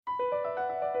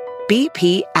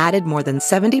BP added more than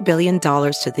 $70 billion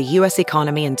to the U.S.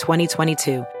 economy in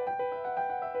 2022.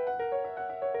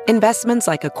 Investments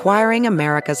like acquiring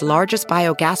America's largest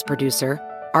biogas producer,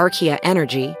 Archaea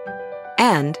Energy,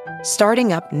 and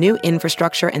starting up new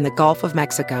infrastructure in the Gulf of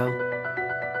Mexico.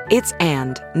 It's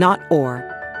and, not or.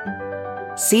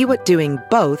 See what doing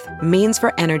both means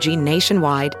for energy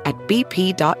nationwide at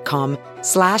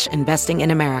bp.com/investing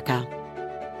in America.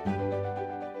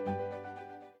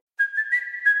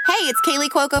 Hey, it's Kaylee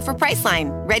Cuoco for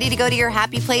Priceline. Ready to go to your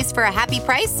happy place for a happy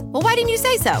price? Well, why didn't you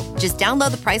say so? Just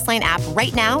download the Priceline app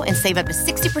right now and save up to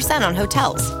 60% on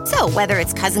hotels. So whether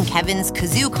it's Cousin Kevin's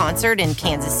Kazoo Concert in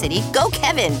Kansas City, go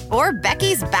Kevin, or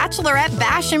Becky's Bachelorette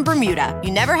Bash in Bermuda,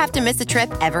 you never have to miss a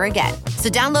trip ever again. So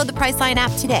download the Priceline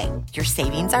app today. Your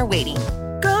savings are waiting.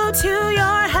 Go to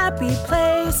your happy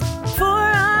place for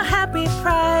a happy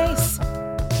price.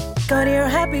 Go to your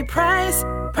happy price,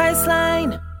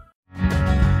 Priceline.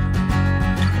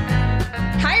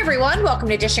 Hi, everyone. Welcome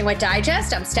to Dishing with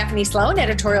Digest. I'm Stephanie Sloan,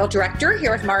 editorial director,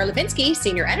 here with Mara Levinsky,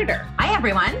 senior editor. Hi,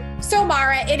 everyone. So,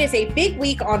 Mara, it is a big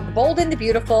week on Bold and the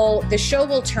Beautiful. The show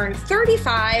will turn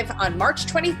 35 on March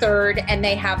 23rd, and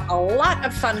they have a lot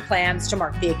of fun plans to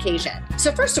mark the occasion.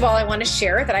 So, first of all, I want to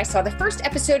share that I saw the first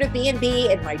episode of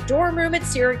B&B in my dorm room at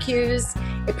Syracuse.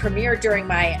 It premiered during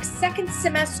my second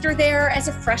semester there as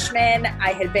a freshman.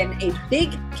 I had been a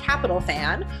big Capital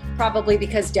fan, probably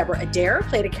because Deborah Adair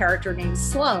played a character named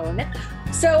Sloan.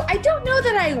 So I don't know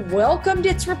that I welcomed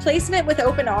its replacement with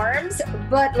open arms,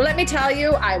 but let me tell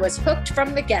you, I was hooked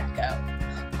from the get-go.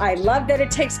 I love that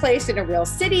it takes place in a real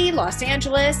city, Los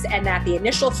Angeles, and that the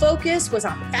initial focus was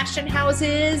on the fashion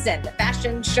houses and the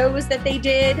fashion shows that they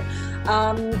did.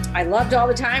 I loved all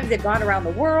the times they've gone around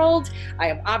the world. I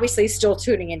am obviously still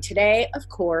tuning in today, of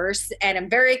course, and I'm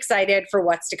very excited for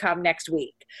what's to come next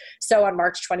week. So on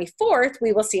March 24th,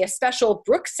 we will see a special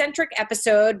Brooke-centric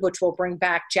episode, which will bring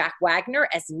back Jack Wagner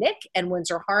as Nick and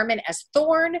Windsor Harmon as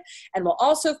Thorne, and will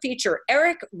also feature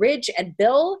Eric, Ridge, and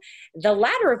Bill, the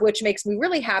latter of which makes me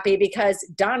really happy because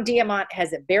Don Diamont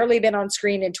has barely been on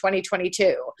screen in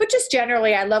 2022. But just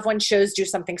generally, I love when shows do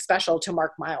something special to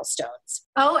mark milestones.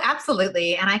 Oh,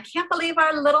 absolutely. And I can't believe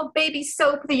our little baby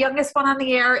Soap, the youngest one on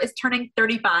the air, is turning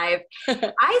 35.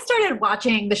 I started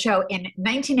watching the show in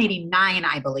 1989,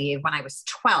 I believe, when I was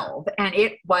 12. And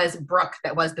it was Brooke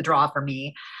that was the draw for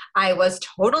me. I was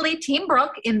totally Team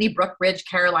Brooke in the Brooke Ridge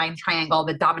Caroline triangle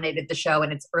that dominated the show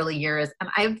in its early years. And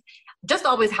I've just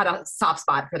always had a soft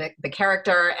spot for the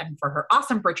character and for her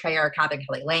awesome portrayer, Katherine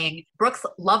Kelly Lang. Brooke's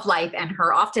love life and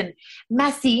her often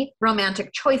messy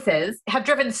romantic choices have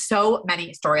driven so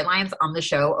many storylines on the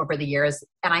show over the years.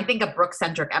 And I think a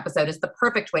Brooke-centric episode is the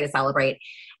perfect way to celebrate.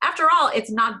 After all,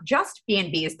 it's not just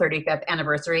B&B's 35th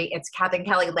anniversary, it's Katherine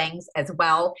Kelly Lang's as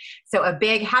well. So a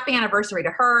big happy anniversary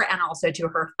to her and also to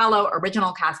her fellow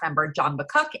original cast member, John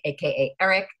McCook, aka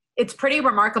Eric. It's pretty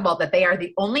remarkable that they are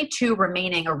the only two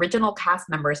remaining original cast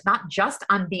members, not just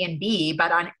on B&B,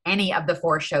 but on any of the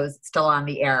 4 shows still on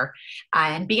the air.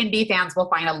 And B&B fans will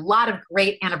find a lot of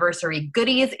great anniversary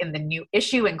goodies in the new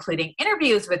issue, including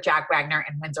interviews with Jack Wagner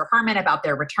and Windsor Harmon about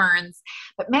their returns.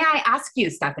 But may I ask you,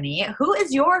 Stephanie, who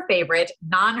is your favorite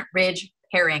non-Ridge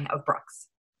pairing of Brooks?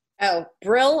 Oh,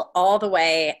 Brill all the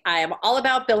way. I am all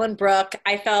about Bill and Brooke.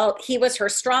 I felt he was her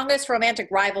strongest romantic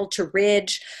rival to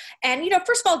Ridge. And,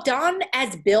 first of all, Don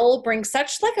as Bill brings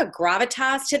such like a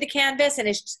gravitas to the canvas and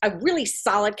is a really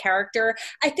solid character.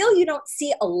 I feel you don't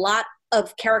see a lot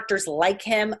of characters like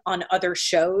him on other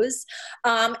shows.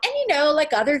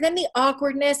 Other than the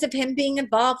awkwardness of him being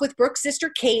involved with Brooke's sister,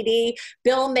 Katie,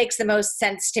 Bill makes the most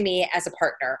sense to me as a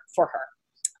partner for her.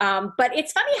 But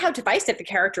it's funny how divisive the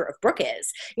character of Brooke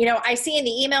is. I see in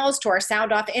the emails to our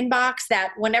Sound Off inbox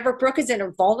that whenever Brooke is in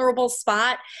a vulnerable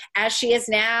spot, as she is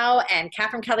now, and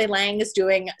Katherine Kelly Lang is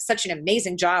doing such an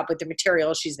amazing job with the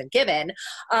material she's been given,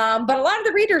 but a lot of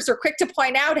the readers are quick to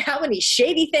point out how many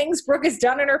shady things Brooke has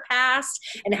done in her past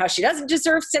and how she doesn't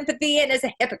deserve sympathy and is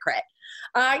a hypocrite.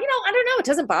 I don't know. It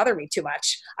doesn't bother me too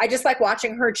much. I just like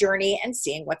watching her journey and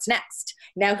seeing what's next.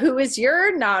 Now, who is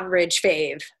your non-Ridge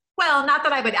fave? Well, not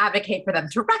that I would advocate for them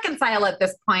to reconcile at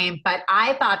this point, but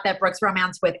I thought that Brooke's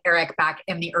romance with Eric back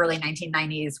in the early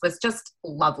 1990s was just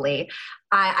lovely.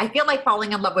 I feel like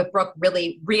falling in love with Brooke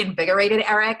really reinvigorated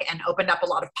Eric and opened up a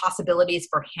lot of possibilities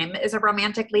for him as a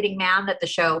romantic leading man that the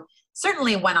show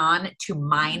certainly went on to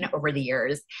mine over the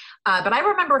years. But I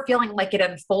remember feeling like it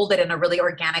unfolded in a really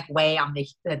organic way on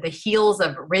the heels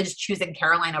of Ridge choosing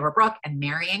Caroline over Brooke and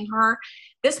marrying her.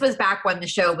 This was back when the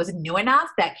show was new enough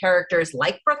that characters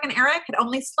like Brooke and Eric had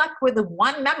only slept with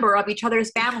one member of each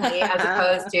other's family, as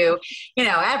opposed to,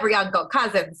 every uncle,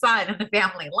 cousin, son in the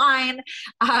family line.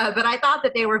 But I thought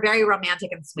that they were very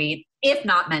romantic and sweet, if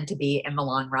not meant to be in the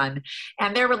long run.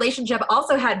 And their relationship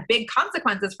also had big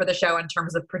consequences for the show in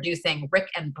terms of producing Rick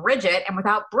and Bridget. And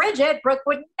without Bridget, Brooke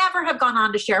would never have gone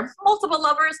on to share multiple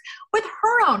lovers with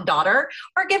her own daughter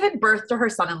or given birth to her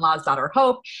son-in-law's daughter,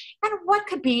 Hope. And what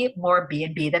could be more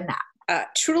B&B than that?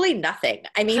 Truly nothing.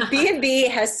 I mean, B&B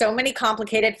has so many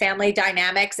complicated family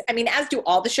dynamics. I mean, as do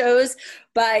all the shows,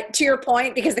 but to your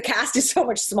point, because the cast is so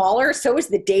much smaller, so is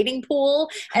the dating pool,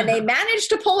 and they managed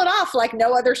to pull it off like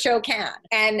no other show can.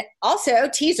 And also,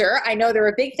 teaser, I know there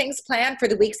are big things planned for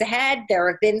the weeks ahead.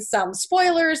 There have been some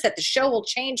spoilers that the show will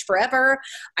change forever.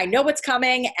 I know what's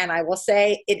coming, and I will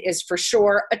say it is for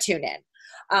sure a tune-in.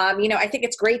 I think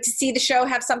it's great to see the show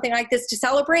have something like this to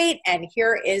celebrate, and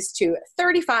here is to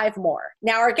 35 more.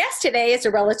 Now, our guest today is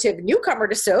a relative newcomer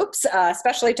to soaps,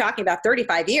 especially talking about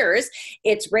 35 years.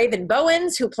 It's Raven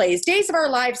Bowens, who plays Days of Our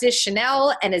Lives as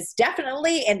Chanel and is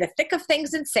definitely in the thick of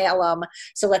things in Salem.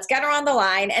 So let's get her on the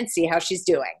line and see how she's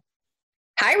doing.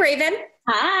 Hi, Raven.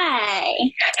 Hi.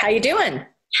 How you doing?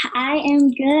 I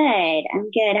am good. I'm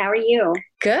good. How are you?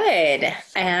 Good.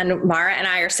 And Mara and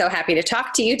I are so happy to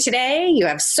talk to you today. You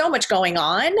have so much going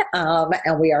on,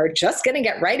 and we are just going to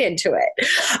get right into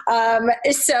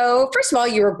it. So first of all,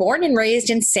 you were born and raised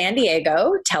in San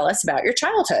Diego. Tell us about your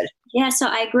childhood. Yeah, so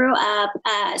I grew up,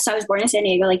 so I was born in San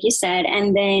Diego, like you said,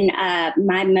 and then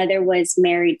my mother was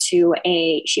married to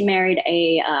a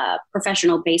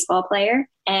professional baseball player.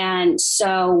 And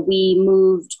so we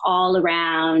moved all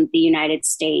around the United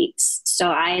States. So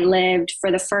I lived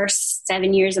for the first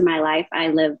 7 years of my life, I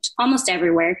lived almost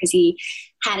everywhere because he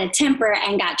had a temper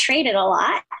and got traded a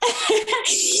lot.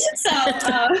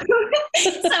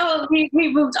 So we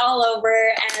moved all over.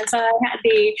 And so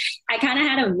I kind of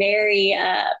had a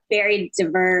very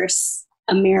diverse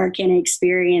American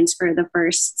experience for the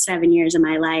first 7 years of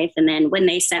my life. And then when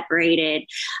they separated,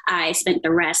 I spent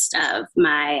the rest of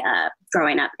my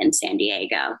growing up in San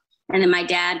Diego. And then my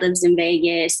dad lives in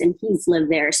Vegas, and he's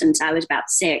lived there since I was about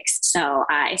 6. So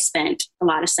I spent a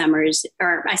lot of summers,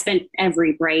 or I spent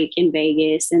every break in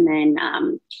Vegas. And then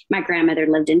my grandmother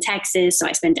lived in Texas, so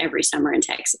I spent every summer in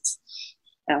Texas.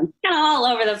 So kind of all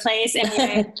over the place.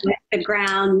 And the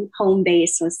ground home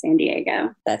base was San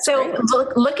Diego. That's so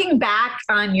looking back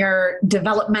on your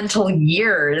developmental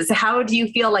years, how do you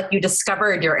feel like you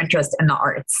discovered your interest in the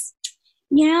arts?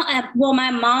 Well, my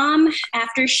mom,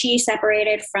 after she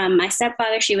separated from my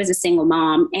stepfather, she was a single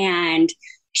mom, and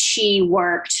she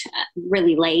worked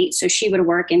really late. So she would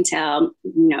work until,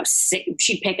 6.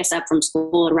 She'd pick us up from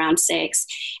school at around 6.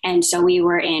 And so we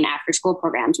were in after school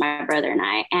programs, my brother and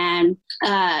I. And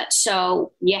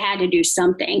so you had to do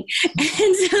something.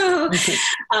 And so,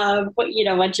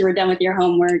 once you were done with your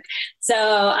homework. So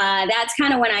that's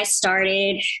kind of when I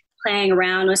started playing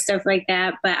around with stuff like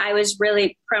that. But I was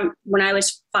really, from when I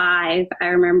was 5, I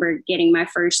remember getting my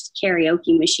first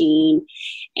karaoke machine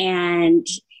and,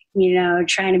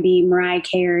 trying to be Mariah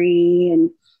Carey and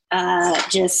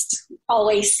just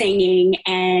always singing.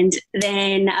 And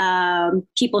then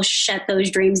people shut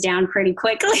those dreams down pretty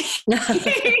quickly. I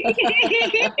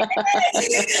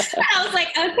was like,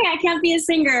 okay, I can't be a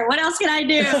singer. What else can I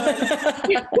do?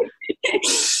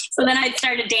 So then I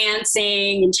started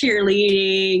dancing and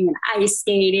cheerleading and ice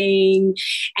skating.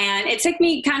 And it took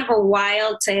me kind of a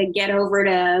while to get over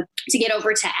to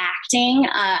acting.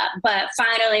 But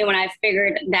finally, when I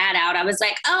figured that out, I was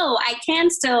like, oh, I can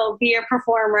still be a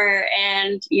performer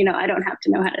and, I don't have to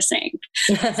know how to sing.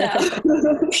 So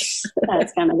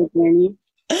that's kind of the journey.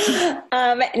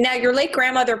 Now, your late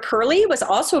grandmother, Pearlie, was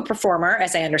also a performer,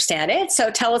 as I understand it.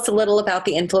 So tell us a little about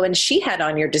the influence she had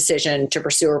on your decision to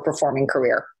pursue a performing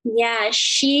career. Yeah,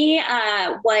 she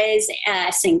was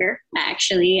a singer,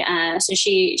 actually. So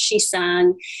she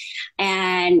sung,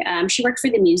 and she worked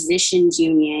for the Musicians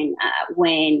Union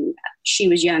when she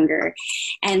was younger.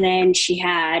 And then she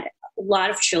had a lot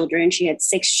of children. She had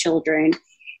 6 children.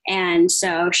 And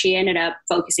so she ended up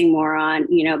focusing more on,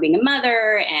 being a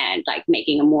mother and like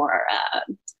making a more,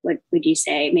 what would you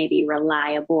say, maybe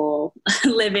reliable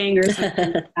living or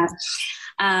something like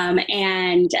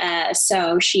that.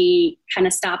 So she kind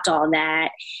of stopped all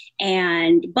that.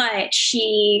 But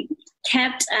she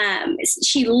kept,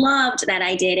 she loved that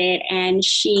I did it. And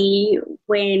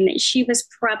when she was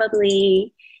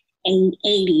probably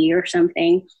 80 or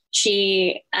something,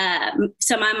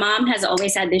 so my mom has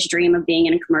always had this dream of being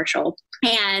in a commercial.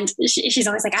 And she's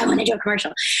always like, I want to do a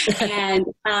commercial. And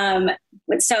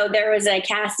so there was a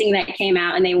casting that came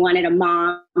out and they wanted a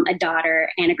mom, a daughter,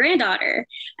 and a granddaughter.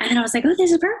 And I was like, oh,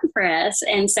 this is perfect for us.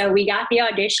 And so we got the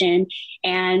audition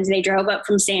and they drove up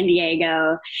from San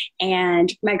Diego.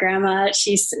 And my grandma,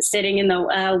 she's sitting in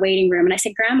the waiting room. And I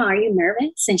said, Grandma, are you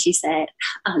nervous? And she said,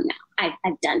 oh, no.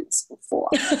 I've done this before.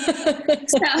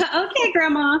 So, okay,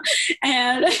 Grandma.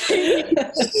 And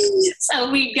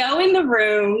so we go in the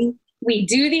room. We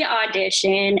do the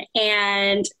audition,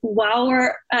 and while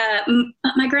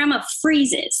my grandma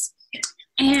freezes,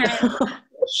 and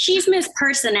she's Miss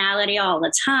Personality all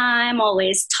the time,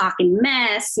 always talking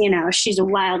mess, she's a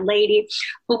wild lady.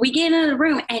 But we get into the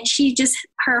room, and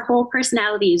her whole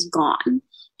personality is gone.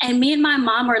 And me and my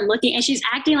mom are looking, and she's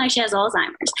acting like she has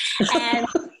Alzheimer's. And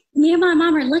me and my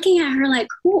mom are looking at her like,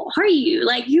 who are you?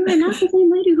 Like, you are not the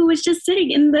same lady who was just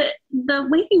sitting in the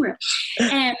waiting room.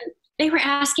 And they were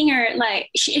asking her, like,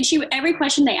 every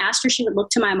question they asked her, she would look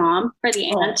to my mom for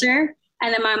the answer.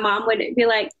 And then my mom would be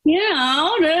like,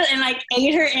 and like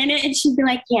aid her in it. And she'd be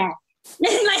like, yeah. So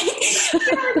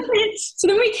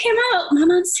then we came out. My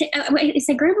mom said, I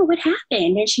said, Grandma, what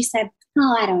happened? And she said,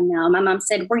 oh, I don't know. My mom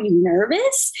said, were you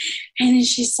nervous? And then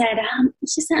she said,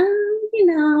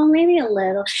 maybe a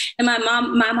little. And my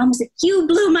mom was like, you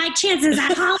blew my chances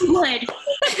at Hollywood.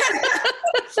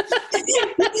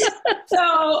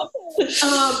 So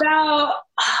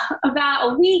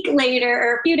about a week later,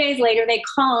 or a few days later, they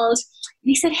called. And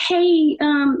they said, hey,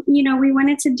 we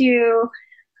wanted to do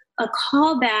a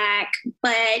callback,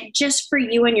 but just for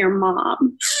you and your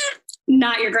mom,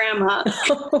 not your grandma.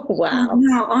 Oh, wow.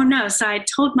 Oh no. So I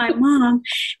told my mom,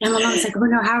 and my mom was like, oh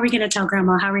no, how are we going to tell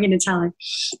Grandma? How are we going to tell her?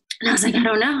 And I was like, I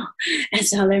don't know. And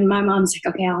so then my mom's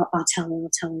like, okay, I'll tell her.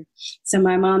 So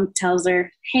my mom tells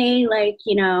her, hey, they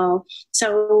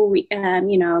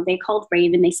called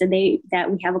Raven. They said that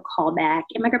we have a call back.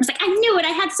 And my grandma's like, I knew it. I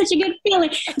had such a good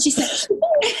feeling. And she said,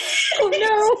 oh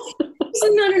no. So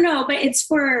no, but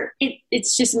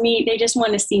it's just me. They just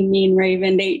want to see me and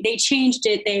Raven. They changed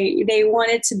it. They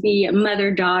wanted to be a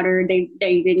mother-daughter. They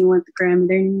didn't want the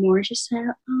grandmother anymore. She said,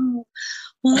 oh,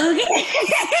 well, okay.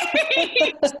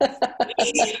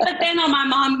 But then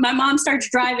my mom starts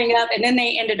driving up, and then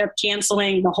they ended up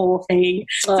canceling the whole thing.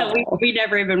 So we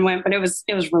never even went, but it was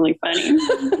really funny.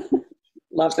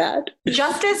 Love that.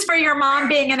 Justice for your mom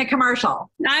being in a commercial.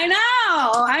 I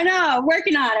know.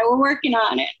 Working on it. We're working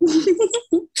on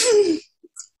it.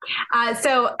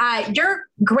 So your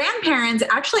grandparents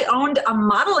actually owned a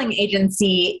modeling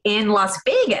agency in Las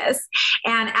Vegas.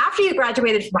 And after you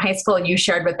graduated from high school, you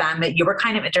shared with them that you were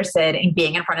kind of interested in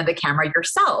being in front of the camera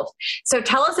yourself. So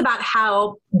tell us about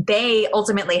how they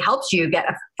ultimately helped you get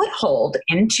a foothold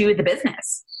into the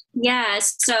business.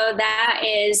 Yes. So that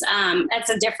is, that's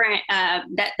a different,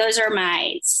 those are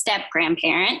my step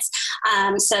grandparents.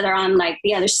 So they're on like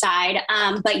the other side.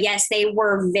 But yes, they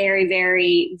were very,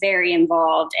 very, very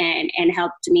involved and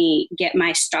helped me get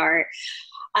my start,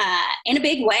 in a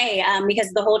big way, because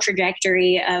the whole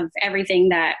trajectory of everything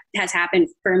that has happened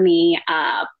for me,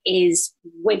 is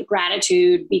with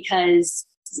gratitude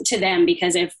to them,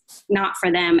 because if not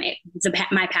for them,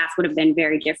 my path would have been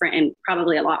very different and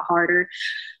probably a lot harder.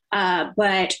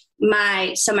 But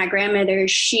my grandmother,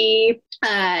 she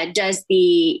does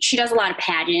a lot of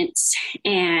pageants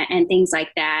and things like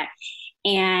that.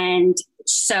 And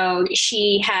so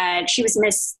she was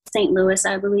Miss St. Louis,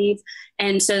 I believe.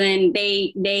 And so then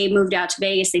they moved out to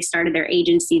Vegas. They started their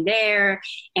agency there,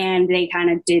 and they kind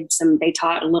of they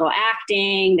taught a little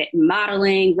acting,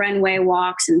 modeling, runway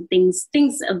walks, and things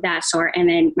of that sort. And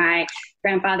then my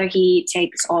grandfather, he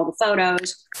takes all the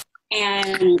photos.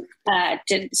 And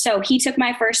so he took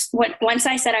my first, once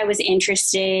I said I was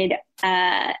interested,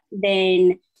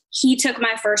 then he took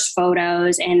my first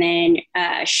photos, and then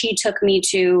she took me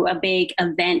to a big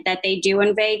event that they do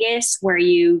in Vegas where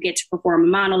you get to perform a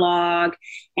monologue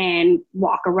and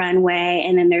walk a runway.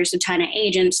 And then there's a ton of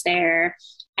agents there.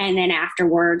 And then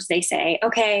afterwards they say,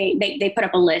 okay, they put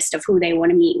up a list of who they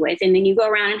want to meet with. And then you go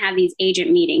around and have these agent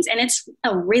meetings, and it's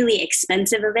a really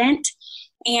expensive event.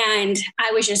 And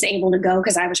I was just able to go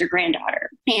because I was her granddaughter.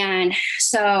 And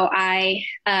so I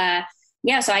had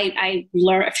to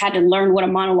learn what a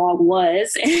monologue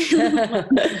was.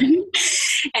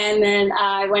 And then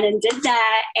I went and did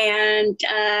that. And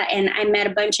I met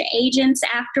a bunch of agents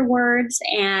afterwards.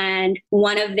 And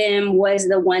one of them was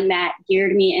the one that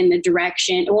geared me in the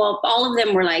direction. Well, all of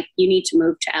them were like, you need to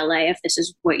move to LA if this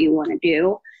is what you want to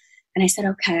do. And I said,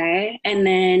 okay. And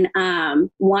then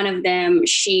one of them,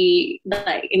 she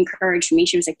encouraged me.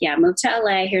 She was like, yeah, move to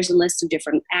LA. Here's a list of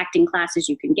different acting classes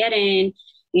you can get in.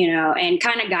 and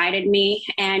kind of guided me.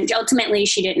 And ultimately,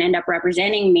 she didn't end up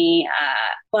representing me.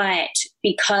 But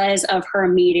because of her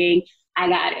meeting, I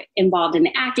got involved in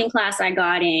the acting class I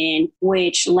got in,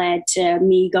 which led to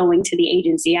me going to the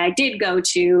agency I did go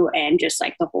to, and just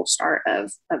like the whole start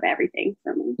of everything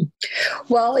for me.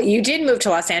 Well, you did move to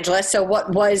Los Angeles. So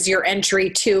what was your entry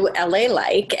to LA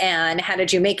like, and how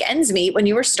did you make ends meet when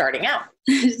you were starting out?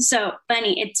 So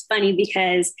it's funny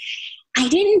because I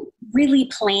didn't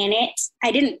really plan it.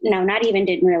 I didn't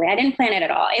plan it at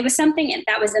all. It was something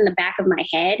that was in the back of my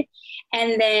head.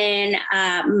 And then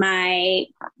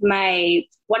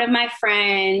one of my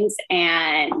friends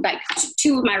and like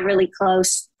two of my really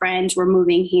close friends were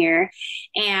moving here,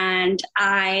 and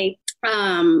I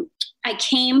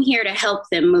came here to help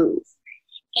them move.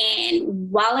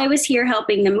 And while I was here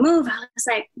helping them move, I was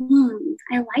like,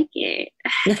 I like it.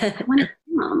 I want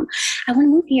to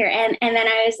move here. And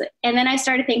then I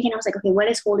started thinking, I was like, okay, what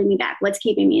is holding me back? What's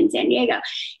keeping me in San Diego?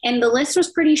 And the list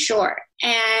was pretty short.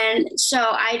 And so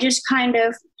I just and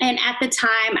at the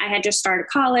time I had just started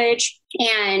college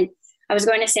and I was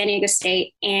going to San Diego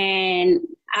State, and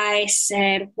I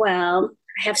said, well,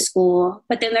 I have school,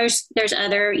 but then there's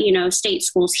other, state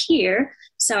schools here.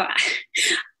 So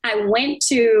I went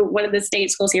to one of the state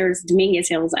schools here, Dominguez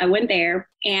Hills. I went there,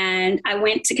 and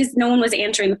because no one was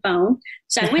answering the phone.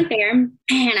 So I went there and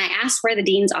I asked where the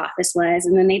dean's office was,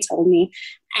 and then they told me,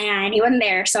 and he wasn't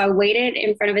there. So I waited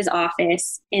in front of his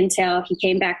office until he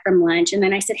came back from lunch. And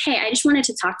then I said, hey, I just wanted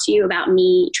to talk to you about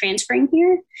me transferring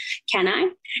here. Can I?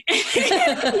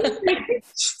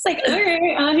 It's like, all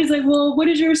right. He's like, well, what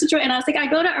is your situation? And I was like, I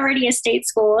go to already a state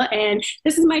school, and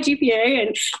this is my GPA.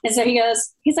 And so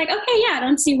he's like, okay, yeah, I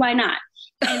don't see why not.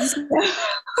 And so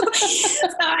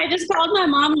I just called my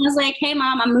mom and I was like, hey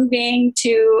mom, I'm moving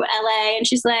to LA. And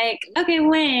she's like, okay,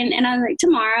 when? And I was like,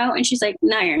 tomorrow. And she's like,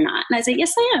 no, you're not. And I said,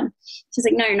 yes, I am. She's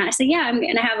like, no, you're not. I said, yeah, I'm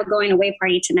going to have a going away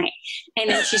party tonight.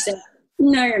 And then she said,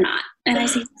 no, you're not. And I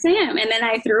said, yes, I am. And then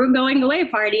I threw a going away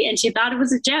party, and she thought it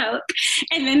was a joke.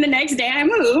 And then the next day I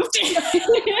moved.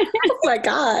 Oh my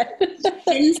God.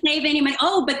 Didn't save any money.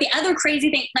 Oh, but the other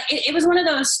crazy thing, it was one of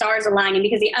those stars aligning,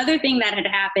 because the other thing that had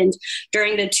happened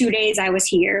during the 2 days I was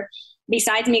here,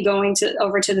 besides me going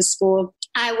over to the school,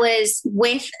 I was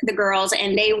with the girls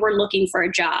and they were looking for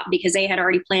a job because they had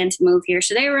already planned to move here.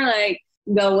 So they were like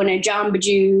going to Jamba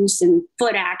Juice and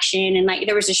Foot Action, and like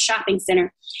there was a shopping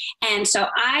center. And so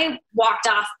I walked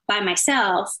off by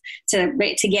myself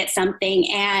to get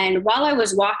something. And while I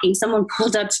was walking, someone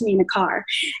pulled up to me in the car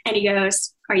and he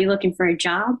goes, are you looking for a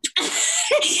job?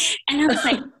 And I was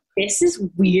like, this is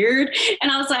weird.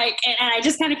 And I was like, and I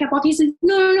just kind of kept walking. He's like,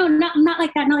 no, not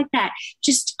like that. Not like that.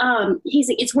 Just, he's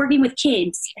like, it's working with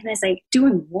kids. And I was like,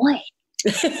 doing what?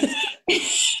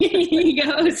 He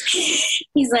goes,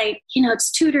 he's like,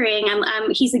 it's tutoring.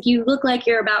 He's like, you look like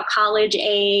you're about college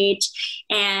age.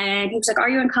 And he was like, are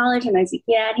you in college? And I was like,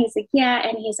 yeah. And he's like, yeah.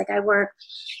 And he's like, I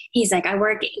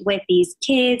work with these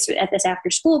kids at this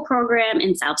after school program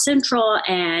in South Central,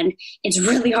 and it's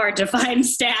really hard to find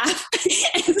staff.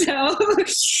 And so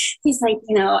he's like,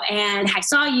 and I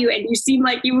saw you and you seem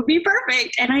like you would be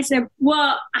perfect. And I said,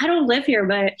 well, I don't live here,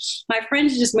 but my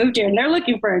friends just moved here and they're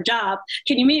looking for a job.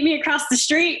 Can you meet me across the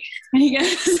street? And he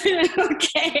goes,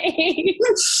 okay.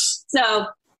 So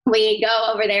we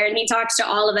go over there and he talks to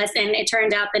all of us. And it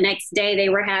turned out the next day they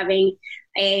were having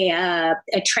a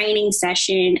training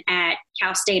session at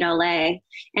Cal State LA.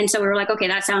 And so we were like, okay,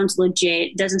 that sounds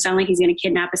legit. Doesn't sound like he's going to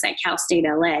kidnap us at Cal State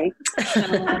LA.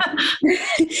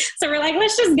 So we're like,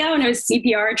 let's just go. And it was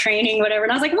CPR training, whatever.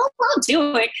 And I was like, well, I'll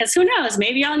do it, because who knows?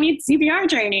 Maybe I'll need CPR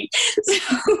training.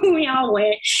 So we all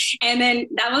went. And then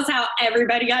that was how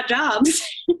everybody got jobs.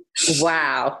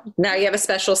 Wow. Now you have a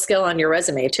special skill on your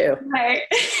resume too. Right.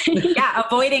 Yeah,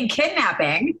 avoiding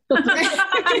kidnapping.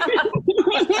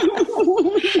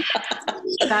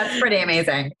 That's pretty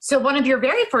amazing. So one of your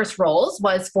very first roles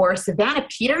was for Savannah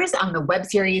Peters on the web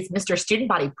series Mr. Student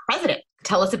Body President.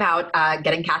 Tell us about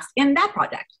getting cast in that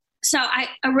project. So I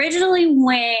originally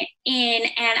went in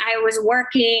and I was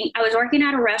working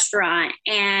at a restaurant,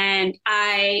 and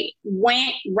I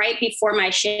went right before my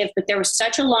shift, but there was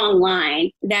such a long line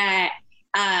that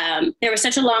I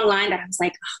was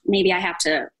like, oh, maybe I have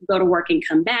to go to work and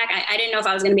come back. I didn't know if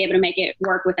I was going to be able to make it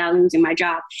work without losing my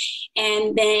job.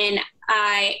 And then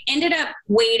I ended up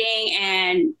waiting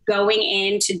and going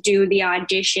in to do the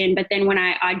audition. But then when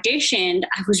I auditioned,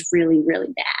 I was really,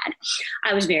 really bad.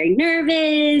 I was very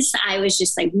nervous. I was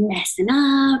just like messing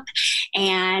up,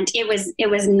 and it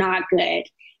was not good.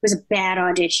 was a bad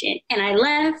audition. And I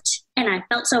left and I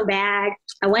felt so bad.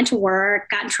 I went to work,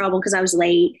 got in trouble because I was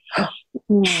late.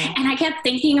 And I kept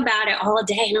thinking about it all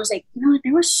day. And I was like, you know what?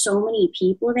 There were so many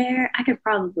people there. I could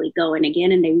probably go in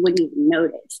again and they wouldn't even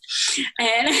notice.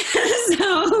 And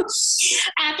so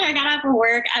after I got off of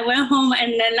work, I went home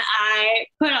and then I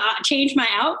changed my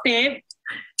outfit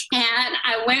and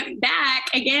I went back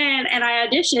again and I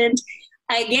auditioned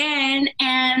again.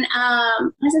 And I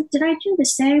was like, did I do the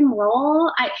same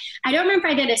role? I don't remember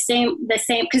if I did the same,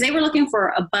 because they were looking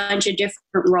for a bunch of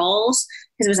different roles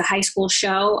because it was a high school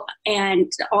show and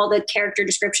all the character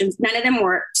descriptions, none of them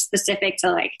were specific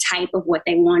to like type of what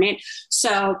they wanted.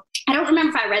 So I don't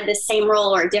remember if I read the same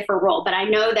role or a different role, but I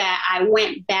know that I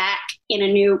went back in a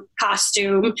new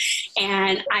costume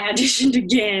and I auditioned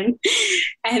again.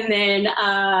 And then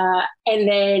I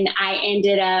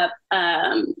ended up,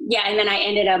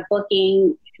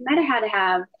 booking. I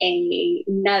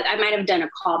might have done a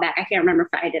callback. I can't remember if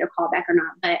I did a callback or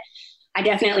not, but I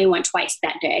definitely went twice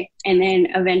that day and then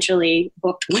eventually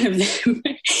booked one of them.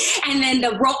 And then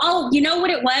the role, you know what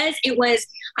it was? It was,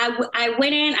 I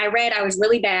went in, I read, I was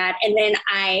really bad. And then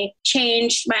I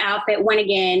changed my outfit, went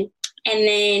again. And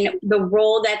then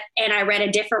I read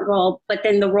a different role, but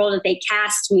then the role that they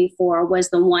cast me for was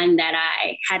the one that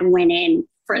I had went in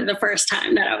for the first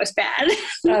time that I was bad.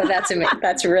 Oh, that's amazing.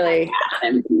 That's really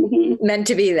meant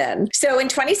to be then. So in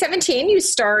 2017, you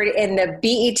starred in the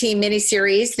BET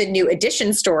miniseries, The New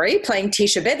Edition Story, playing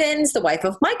Tisha Bivens, the wife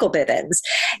of Michael Bivens.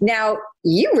 Now,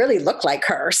 you really look like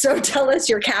her. So tell us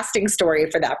your casting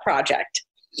story for that project.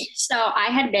 So I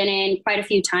had been in quite a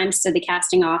few times to the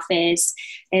casting office,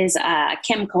 is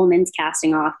Kim Coleman's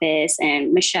casting office,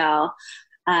 and Michelle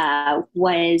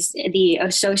was the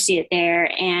associate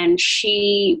there, and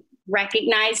she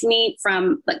recognized me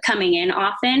from coming in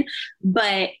often,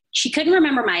 but she couldn't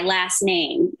remember my last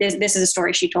name. This is a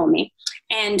story she told me.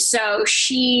 And so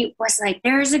she was like,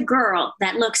 there's a girl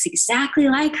that looks exactly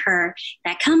like her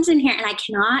that comes in here and I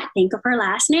cannot think of her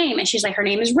last name. And she's like, her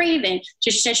name is Raven.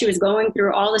 So she said she was going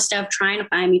through all the stuff, trying to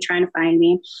find me.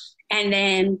 And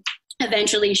then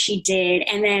eventually she did.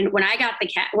 And then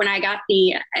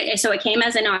so it came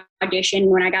as an audition.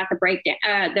 When I got the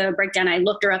breakdown, I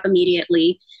looked her up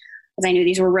immediately because I knew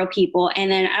these were real people.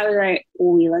 And then I was like,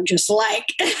 oh, we look just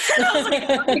like.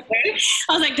 I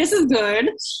was like, this is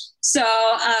good. So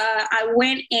I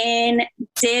went in,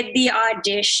 did the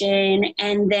audition,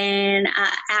 and then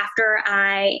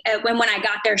when I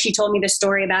got there, she told me the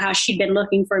story about how she'd been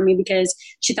looking for me because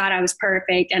she thought I was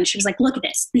perfect, and she was like, "Look at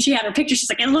this." And she had her picture.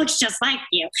 She's like, "It looks just like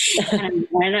you." And I'm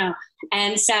like, I know.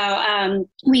 And so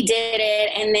we did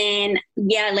it, and then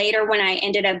later when I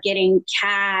ended up getting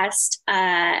cast,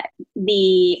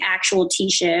 the actual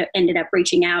Tisha ended up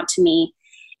reaching out to me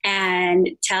and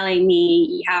telling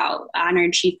me how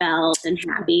honored she felt and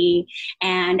happy,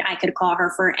 and I could call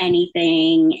her for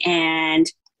anything. And,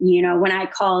 you know, when I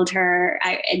called her,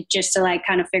 just to like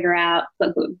kind of figure out,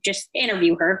 just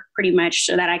interview her pretty much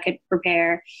so that I could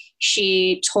prepare,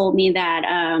 she told me that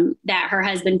that her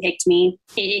husband picked me.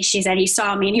 She said he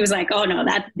saw me and he was like, "Oh no,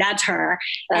 that's her."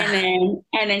 And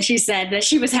then she said that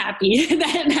she was happy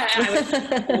that I was.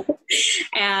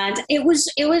 And it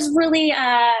was really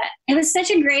it was such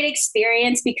a great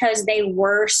experience because they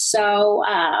were so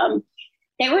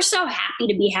happy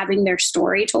to be having their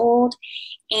story told,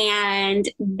 and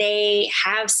they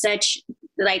have such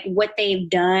like what they've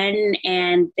done,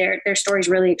 and their story is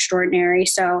really extraordinary.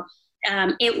 So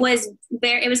it was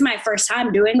my first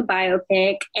time doing a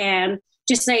biopic, and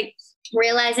just like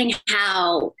realizing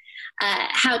how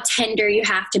tender you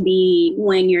have to be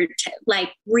when you're like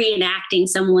reenacting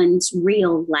someone's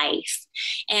real life,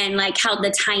 and like how the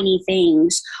tiny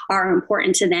things are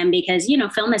important to them because, you know,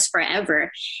 film is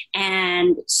forever.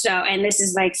 And this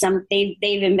is like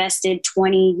they've invested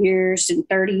 20 years and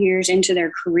 30 years into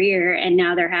their career, and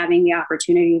now they're having the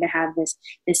opportunity to have this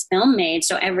film made.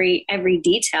 So every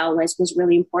detail was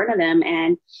really important to them.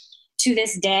 And to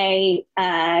this day,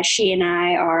 she and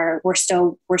I we're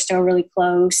still really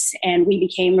close, and we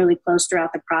became really close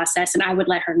throughout the process. And I would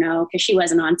let her know because she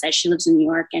wasn't on set; she lives in New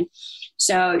York, and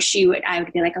so I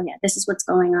would be like, "Oh yeah, this is what's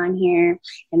going on here,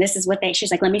 and this is what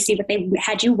she's like, let me see what they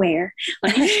had you wear."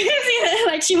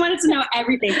 Like she wanted to know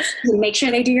everything. Make sure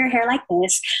they do your hair like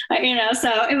this, you know.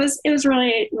 So it was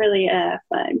really really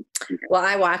fun. Well,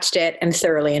 I watched it and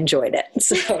thoroughly enjoyed it.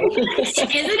 So isn't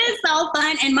it so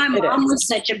fun? And my mom was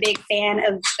such a big fan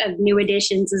of New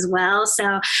Editions as well.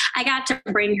 So I got to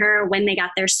bring her when they got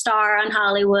their star on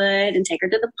Hollywood and take her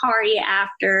to the party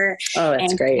after. Oh,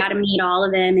 that's great. Got to meet all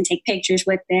of them and take pictures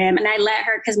with them. And I let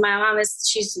her, because my mom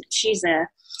she's a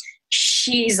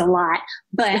she's a lot,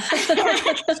 but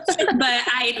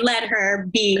I let her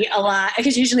be a lot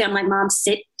because usually I'm like, Mom,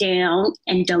 sit down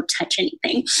and don't touch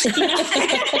anything.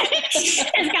 It's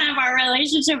kind of our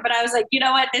relationship, but I was like, you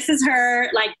know what? This is her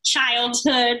like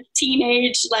childhood,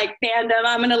 teenage, like fandom.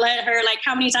 I'm going to let her, like,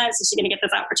 how many times is she going to get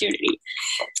this opportunity?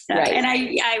 So, right. And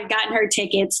I've gotten her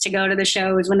tickets to go to the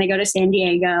shows when they go to San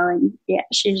Diego, and yeah,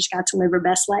 she just got to live her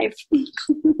best life.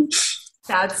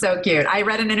 That's so cute. I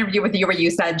read an interview with you where you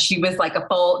said she was like a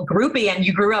full groupie and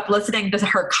you grew up listening to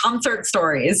her concert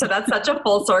stories. So that's such a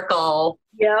full circle,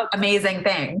 amazing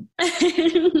thing.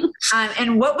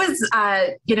 And what was,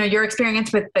 your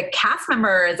experience with the cast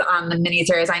members on the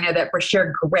miniseries? I know that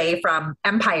Brashear Gray from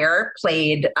Empire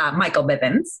played Michael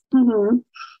Bivins. Mm-hmm.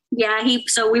 Yeah,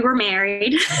 so we were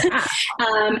married.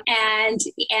 And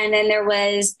then there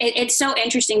was, it's so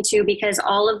interesting too, because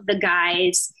all of the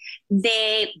guys,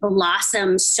 they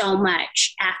blossomed so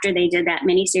much after they did that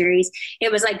miniseries.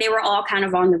 It was like they were all kind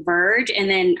of on the verge. And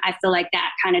then I feel like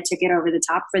that kind of took it over the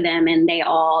top for them. And they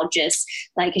all just,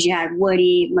 like, because you had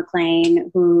Woody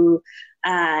McClain, who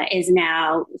is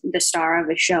now the star of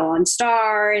a show on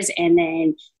Starz. And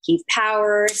then Keith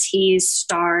Powers, he's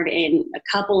starred in a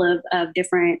couple of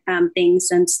different things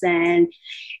since then.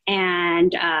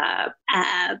 And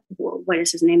what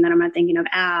is his name that I'm not thinking of?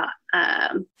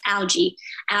 Algie.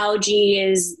 Algie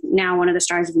is now one of the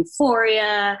stars of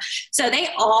Euphoria. So they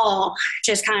all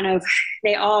just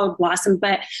they all blossomed.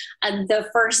 But the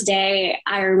first day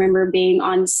I remember being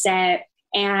on set,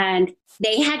 and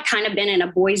they had kind of been in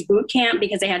a boys' boot camp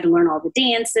because they had to learn all the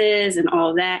dances and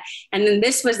all of that. And then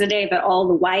this was the day that all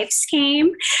the wives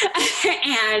came.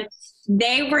 And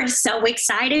they were so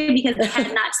excited because they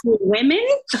had not seen women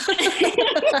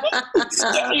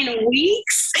in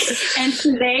weeks. And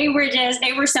so they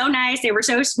were so nice. They were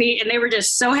so sweet. And they were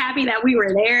just so happy that we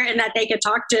were there and that they could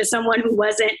talk to someone who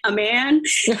wasn't a man.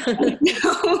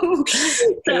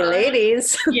 Hey,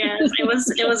 ladies. Yes,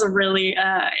 it was really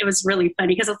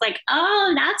funny because it's like,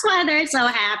 oh, that's why they're so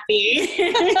happy.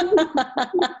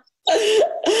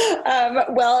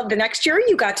 Well, the next year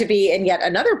you got to be in yet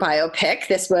another biopic.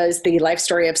 This was the life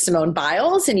story of Simone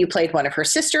Biles, and you played one of her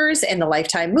sisters in the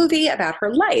Lifetime movie about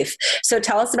her life. So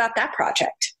tell us about that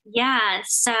project. Yeah.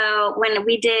 So when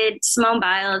we did Simone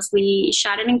Biles, we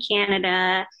shot it in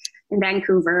Canada, in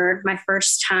Vancouver. My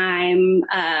first time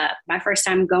going,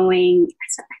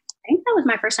 I think that was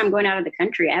my first time going out of the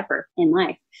country ever in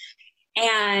life.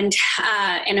 And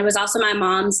it was also my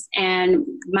mom's, and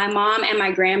my mom and my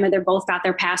grandmother both got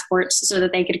their passports so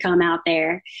that they could come out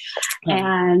there.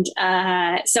 And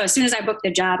so as soon as I booked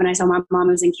the job and I saw my mom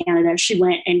was in Canada, she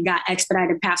went and got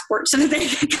expedited passports so that they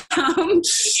could come.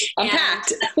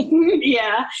 Unpacked.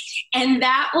 Yeah. And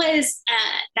that was,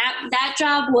 that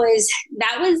job was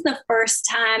the first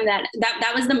time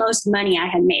that was the most money I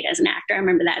had made as an actor. I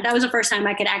remember that. That was the first time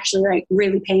I could actually like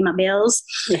really pay my bills.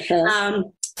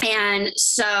 And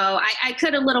so I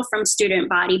could a little from student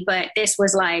body, but this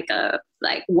was like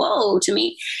whoa to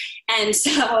me. And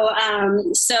so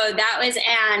that was,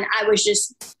 and I was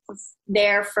just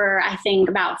there for, I think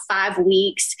about 5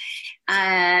 weeks.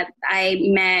 I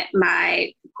met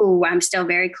who I'm still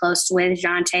very close with,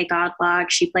 Jonte Godlock.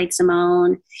 She played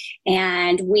Simone.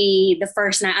 And the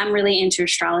first night, I'm really into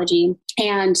astrology.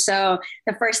 And so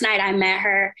the first night I met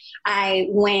her, I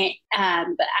went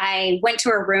to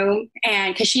her room,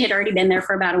 and because she had already been there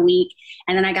for about a week.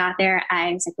 And then I got there,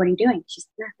 I was like, what are you doing? She's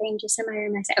like, nothing, just in my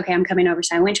room. I said, okay, I'm coming over.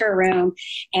 So I went to her room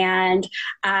and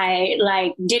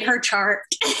I did her chart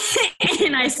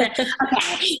and I said,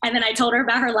 okay. And then I told her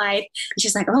about her life. And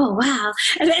she's like, oh, wow.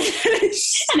 And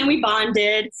then we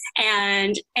bonded,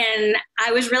 and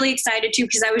I was really excited too,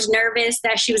 because I was nervous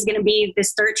that she was going to be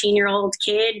this 13-year-old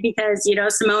kid, because,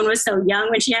 Simone was so young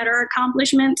when she had her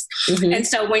accomplishments. Mm-hmm. And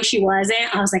so when she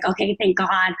wasn't, I was like, okay, thank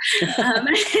God. And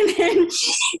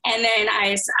then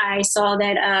I saw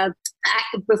that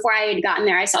before I had gotten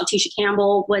there, I saw Tisha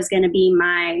Campbell was going to be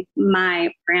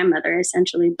my grandmother,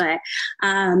 essentially. But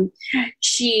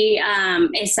she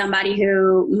is somebody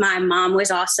who my mom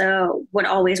would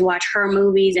always watch her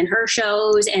movies and her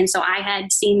shows. And so I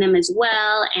had seen them as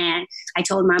well. And I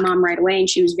told my mom right away, and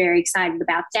she was very excited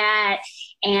about that.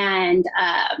 And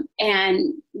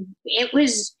it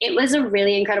was a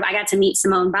really incredible. I got to meet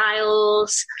Simone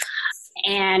Biles.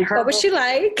 and what was she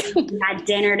like? had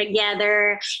dinner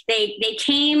together. They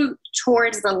came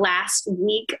towards the last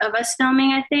week of us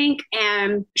filming, I think,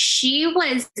 and she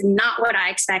was not what I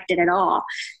expected at all.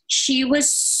 She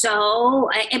was so,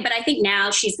 but I think now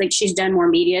she's done more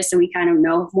media, so we kind of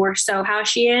know more so how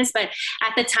she is. But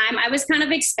at the time, I was kind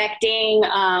of expecting,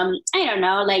 I don't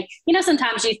know, like,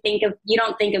 sometimes you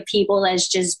don't think of people as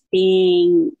just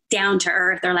being down to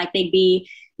earth, or like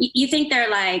you think they're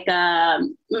like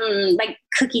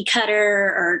cookie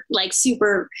cutter, or like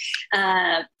super,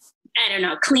 I don't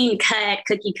know, clean cut,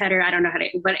 cookie cutter. I don't know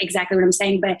exactly what I'm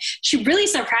saying, but she really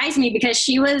surprised me because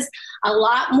she was a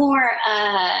lot more,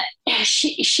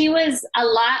 she was a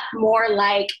lot more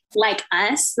like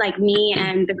us, like me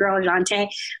and the girl Jante,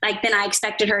 like than I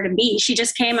expected her to be. She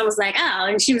just came and was like, oh,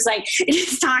 and she was like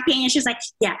talking, and she was like,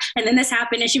 yeah. And then this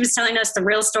happened, and she was telling us the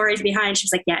real stories behind. She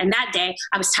was like, yeah, and that day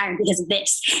I was tired because of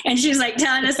this. And she was like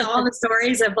telling us all the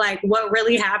stories of like what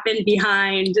really happened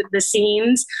behind the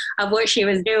scenes of what she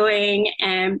was doing.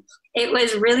 And it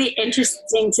was really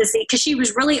interesting to see, because she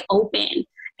was really open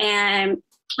and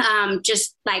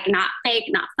just like not fake,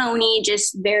 not phony,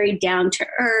 just very down to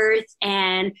earth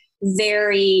and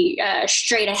very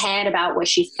straight ahead about what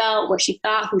she felt, what she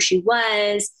thought, who she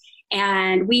was.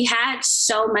 And we had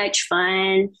so much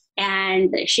fun.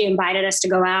 And she invited us to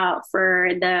go out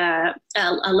for the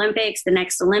Olympics, the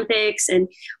next Olympics,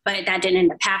 but that didn't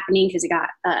end up happening because it got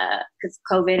because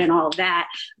COVID and all of that.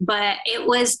 But it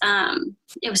was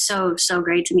so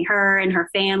great to meet her and her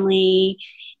family.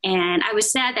 And I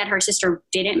was sad that her sister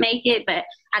didn't make it, but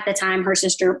at the time her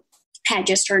sister had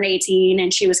just turned 18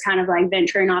 and she was kind of like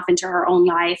venturing off into her own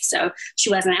life, so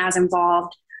she wasn't as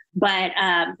involved. But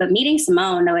meeting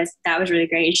Simone, that was really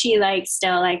great. She a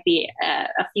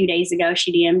few days ago,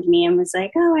 she DM'd me and was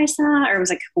like, oh, or it was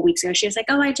like a couple weeks ago. She was like,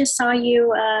 oh, I just saw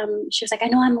you. She was like, I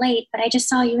know I'm late, but I just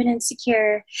saw you in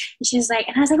Insecure. And she was like,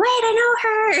 and I was like, wait, I know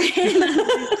her.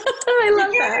 I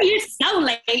love her. You're so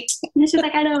late. And she was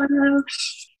like, I know.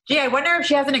 Gee, I wonder if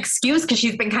she has an excuse because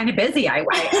she's been kind of busy. I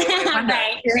wonder.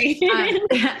 Right.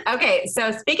 Okay,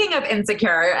 so speaking of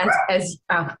Insecure,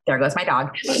 there goes my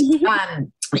dog.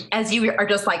 As you are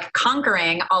just like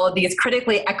conquering all of these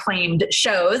critically acclaimed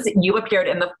shows, you appeared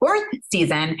in the 4th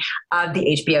season of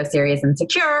the HBO series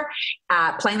Insecure,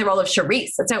 playing the role of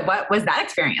Charisse. So what was that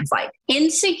experience like?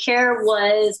 Insecure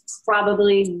was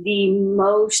probably the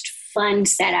most fun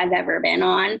set I've ever been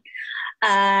on.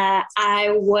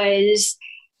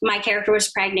 My character was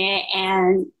pregnant,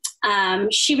 and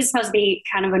she was supposed to be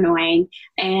kind of annoying.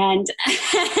 And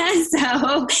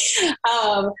so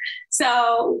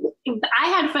I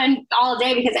had fun all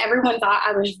day because everyone thought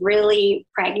I was really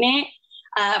pregnant.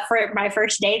 For my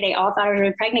first day, they all thought I was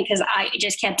really pregnant because I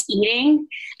just kept eating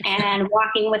and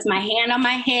walking with my hand on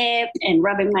my hip and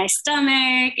rubbing my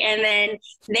stomach. And then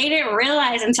they didn't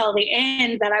realize until the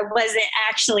end that I wasn't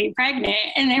actually pregnant.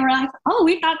 And they were like, oh,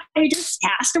 we thought they just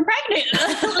cast her pregnant. And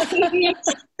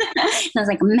I was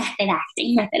like, method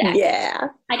acting. Yeah.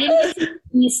 I didn't get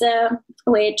Lisa,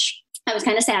 which I was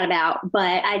kind of sad about,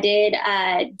 but I did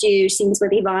do scenes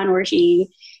with Yvonne Orji.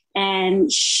 And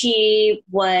she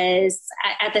was,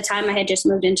 at the time I had just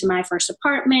moved into my first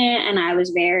apartment, and I was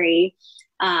very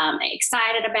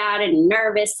excited about it and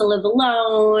nervous to live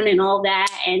alone and all that.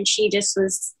 And she just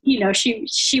was,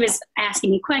 she was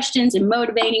asking me questions and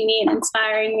motivating me and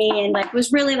inspiring me, and like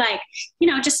was really like,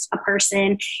 just a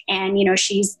person. And,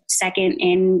 she's second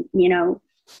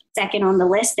on the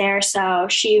list there. So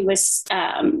she was,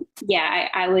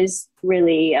 I was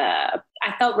really,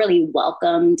 I felt really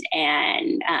welcomed,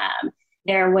 and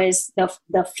there was the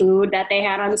food that they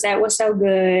had on set was so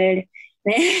good.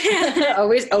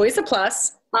 always a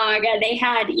plus. Oh my God. They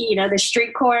had, the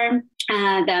street corn,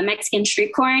 the Mexican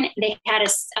street corn. They had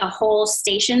a whole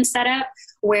station set up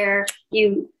where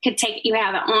you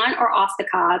have it on or off the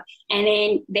cob. And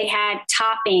then they had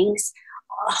toppings,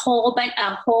 a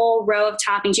whole row of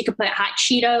toppings. You could put hot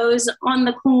Cheetos on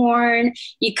the corn.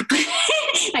 You could put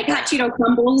like hot Cheeto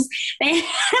crumbles. They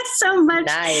had so much.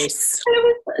 Nice.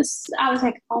 I was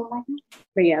like, oh my God.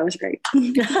 But yeah, it was great.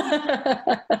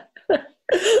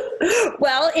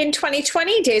 Well, in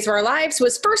 2020, Days of Our Lives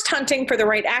was first hunting for the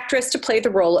right actress to play the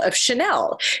role of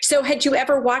Chanel. So had you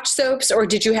ever watched soaps, or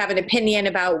did you have an opinion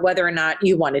about whether or not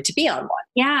you wanted to be on one?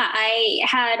 Yeah,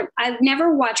 I've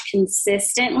never watched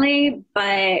consistently,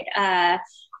 but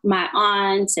my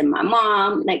aunts and my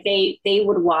mom, like they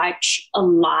would watch a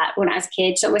lot when I was a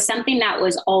kid. So it was something that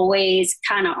was always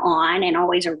kind of on and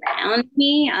always around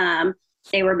me.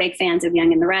 They were big fans of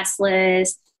Young and the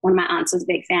Restless. one of my aunts was a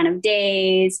big fan of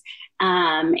Days.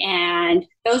 And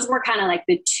those were kind of like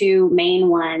the two main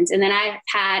ones. And then I've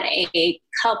had a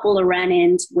couple of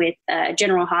run-ins with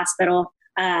General Hospital,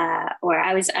 where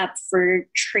I was up for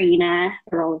Trina,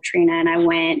 the role of Trina, and I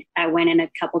went in a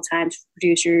couple times for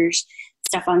producers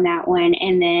stuff on that one.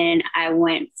 And then I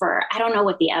went for, I don't know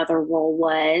what the other role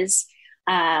was.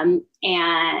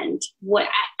 And what,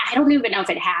 I don't even know if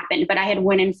it happened, but I had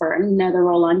went in for another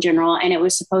role on General, and I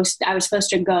was supposed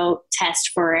to go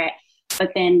test for it,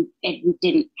 but then it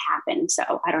didn't happen. So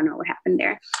I don't know what happened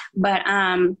there, but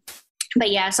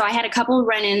yeah, so I had a couple of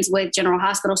run-ins with General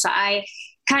Hospital. So I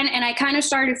kind of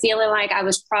started feeling like I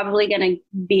was probably going to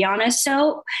be on a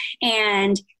soap,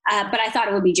 and, but I thought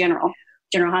it would be General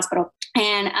Hospital.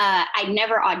 And I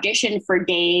never auditioned for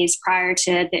Days prior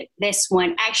to this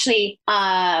one. Actually,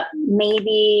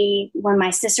 maybe when my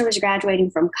sister was graduating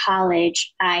from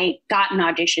college, I got an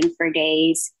audition for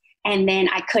Days. And then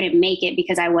I couldn't make it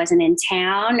because I wasn't in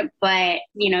town. But,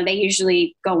 you know, they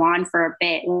usually go on for a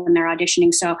bit when they're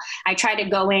auditioning. So I tried to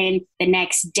go in the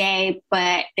next day,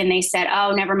 but then they said,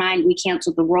 oh, never mind, we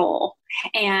canceled the role.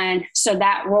 And so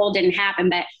that role didn't happen.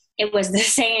 But it was the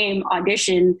same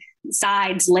audition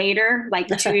sides later, like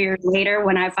 2 years later,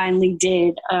 when I finally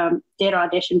did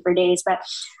audition for Days. But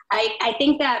I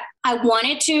think that I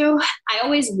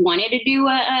always wanted to do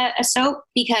a soap,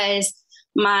 because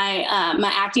my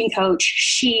acting coach,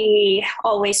 she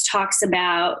always talks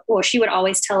about, or she would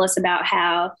always tell us about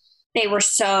how they were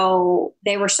so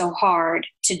hard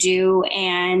to do,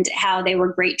 and how they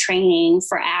were great training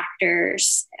for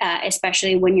actors,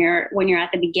 especially when you're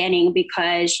at the beginning,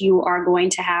 because you are going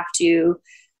to have to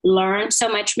learn so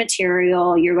much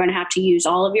material. You're going to have to use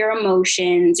all of your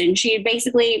emotions. And she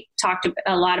basically talked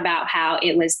a lot about how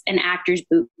it was an actor's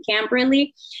boot camp,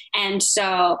 really. And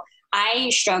so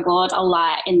I struggled a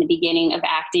lot in the beginning of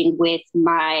acting with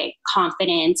my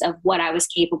confidence of what I was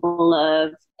capable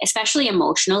of, especially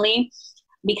emotionally,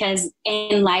 because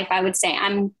in life, I would say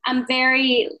I'm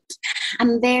very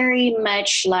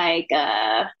much like,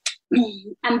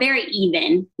 I'm very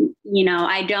even, you know,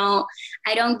 I don't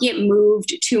get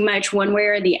moved too much one way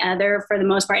or the other for the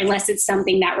most part, unless it's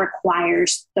something that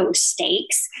requires those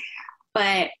stakes.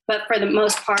 But for the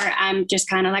most part, I'm just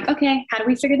kind of like, okay, how do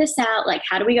we figure this out? Like,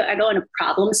 how do we go? I go into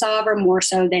problem solver more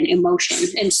so than emotion.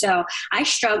 And so I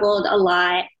struggled a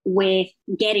lot with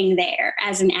getting there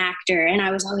as an actor. And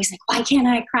I was always like, why can't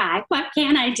I cry? Why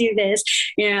can't I do this?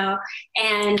 You know?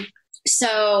 And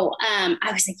so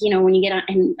I was like, you know, when you get on,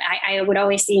 and I would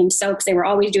always see in soaps, they were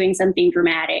always doing something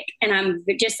dramatic. And I'm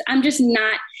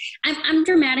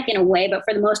dramatic in a way, but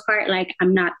for the most part, like,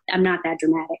 I'm not that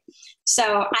dramatic.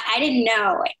 So I didn't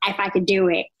know if I could do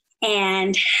it.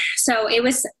 And so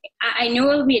I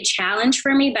knew it would be a challenge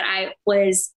for me, but I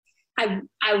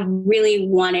really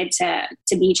wanted to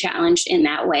be challenged in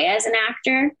that way as an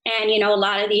actor. And, you know, a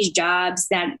lot of these jobs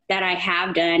that I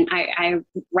have done, I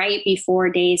right before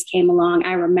Days came along,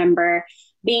 I remember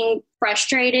being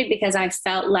frustrated because I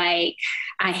felt like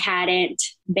I hadn't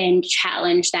been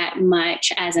challenged that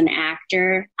much as an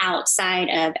actor outside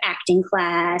of acting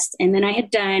class. And then I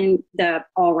had done the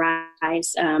All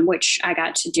Rise, which I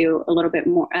got to do a little bit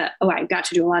more. I got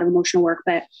to do a lot of emotional work,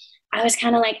 but I was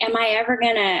kind of like, am I ever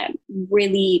going to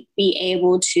really be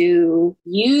able to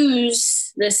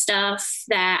use the stuff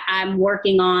that I'm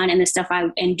working on and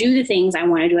and do the things I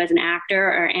want to do as an actor?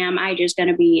 Or am I just going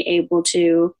to be able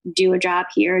to do a job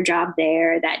here, a job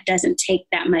there that doesn't take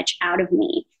that much out of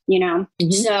me, you know?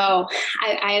 Mm-hmm. So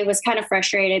I was kind of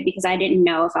frustrated because I didn't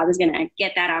know if I was going to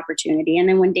get that opportunity. And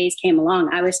then when Days came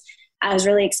along, I was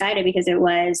really excited because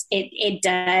it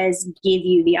does give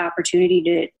you the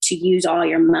opportunity to use all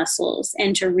your muscles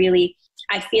and to really,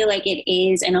 I feel like it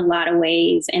is in a lot of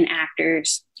ways an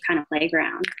actor's kind of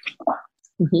playground.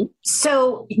 Mm-hmm.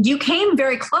 So you came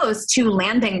very close to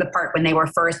landing the part when they were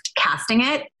first casting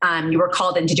it. You were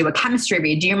called in to do a chemistry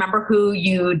read. Do you remember who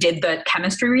you did the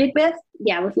chemistry read with?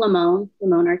 Yeah, with Lamone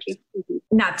Archie. Mm-hmm.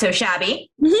 Not so shabby.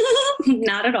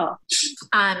 Not at all.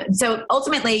 So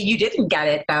ultimately you didn't get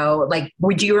it though. Like,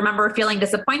 would you remember feeling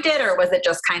disappointed, or was it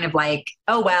just kind of like,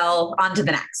 oh, well, on to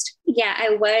the next? Yeah,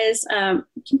 I was.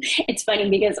 It's funny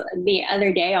because the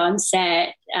other day on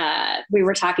set, we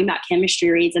were talking about chemistry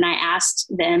reads, and I asked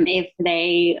them if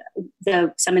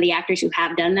some of the actors who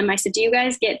have done them, I said, do you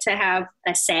guys get to have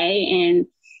a say in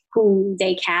who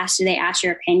they cast? Do they ask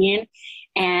your opinion?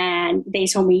 And they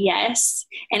told me yes.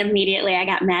 And immediately I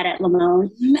got mad at Lamone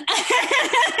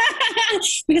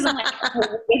because I'm like,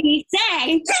 what did he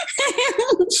say?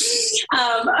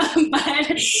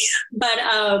 But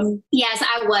yes,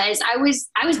 I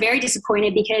was very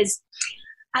disappointed because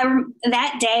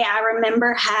that day I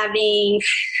remember having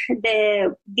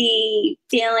the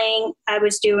feeling. I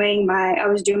was doing my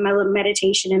little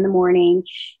meditation in the morning,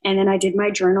 and then I did my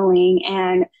journaling.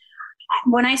 And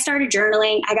when I started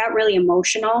journaling, I got really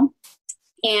emotional,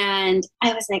 and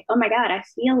I was like, oh my God, I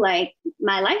feel like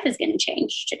my life is going to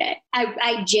change today.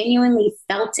 I genuinely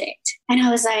felt it. And I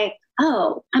was like,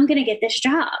 oh, I'm going to get this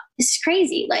job. This is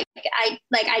crazy.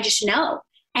 I just know.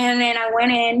 And then I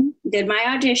went in, did my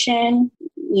audition,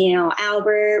 I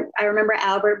remember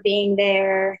Albert being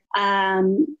there.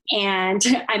 And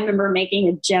I remember making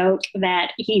a joke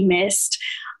that he missed.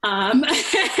 I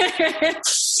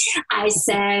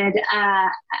said,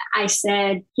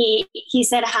 he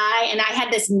said hi, and I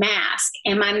had this mask,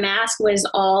 and my mask was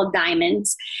all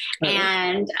diamonds.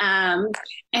 And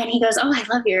he goes, oh, I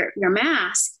love your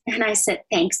mask. And I said,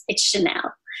 thanks, it's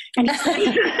Chanel. And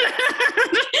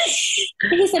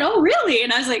he said, oh, really?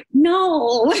 And I was like,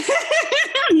 no,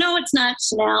 no, it's not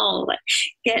Chanel.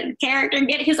 Get character,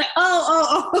 get it. He's like,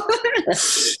 oh.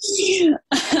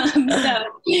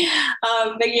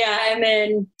 But yeah, and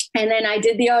then I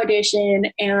did the audition,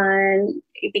 and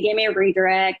they gave me a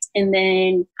redirect. And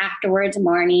then afterwards,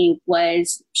 Marnie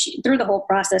through the whole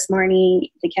process,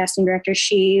 Marnie, the casting director,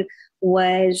 she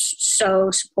was so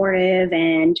supportive,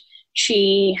 and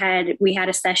we had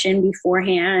a session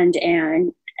beforehand,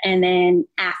 and then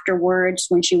afterwards,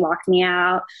 when she walked me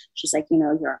out, she's like,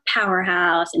 you're a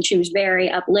powerhouse. And she was very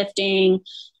uplifting,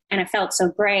 and I felt so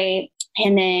great.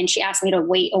 And then she asked me to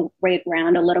wait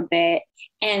around a little bit.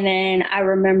 And then I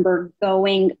remember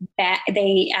going back.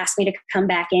 They asked me to come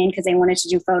back in because they wanted to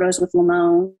do photos with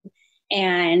Lamone.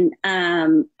 And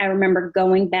I remember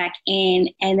going back in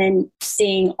and then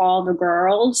seeing all the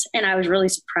girls, and I was really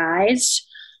surprised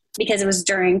because it was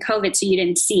during COVID, so you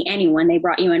didn't see anyone. They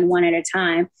brought you in one at a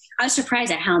time. I was surprised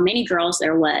at how many girls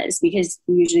there was, because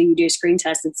usually you do a screen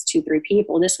test, it's 2-3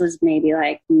 people. This was maybe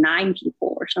like 9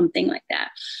 people or something like that.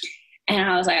 And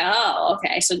I was like, oh,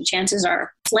 okay. So the chances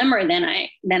are slimmer than I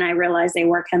realized they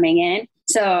were coming in.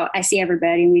 So I see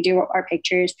everybody, and we do our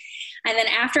pictures. And then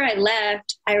after I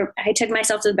left, I took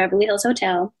myself to the Beverly Hills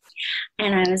Hotel,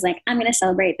 and I was like, I'm going to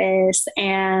celebrate this.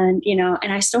 And,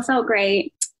 and I still felt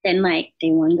great. Then day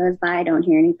 1 goes by, I don't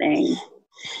hear anything.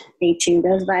 Day 2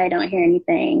 goes by, I don't hear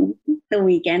anything. The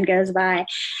weekend goes by.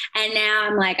 And now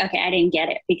I'm like, okay, I didn't get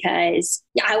it, because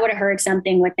I would have heard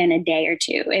something within a day or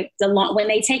two. When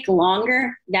they take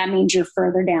longer, that means you're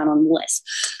further down on the list.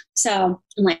 So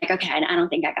I'm like, okay, I don't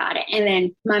think I got it. And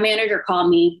then my manager called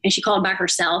me, and she called by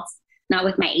herself, not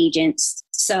with my agents.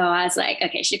 So I was like,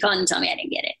 okay, she called and told me I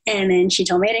didn't get it. And then she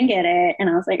told me I didn't get it. And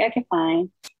I was like, okay, fine.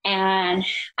 And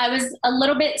I was a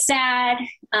little bit sad.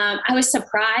 I was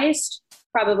surprised,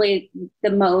 probably the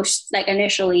most,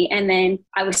 initially. And then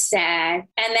I was sad.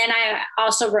 And then I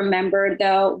also remembered,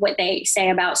 though, what they say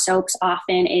about soaps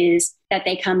often is that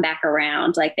they come back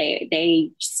around.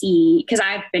 They see, because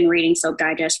I've been reading Soap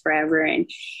Digest forever, and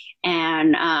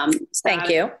so thank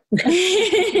you.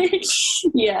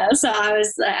 Yeah. So I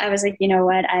was like, you know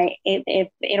what,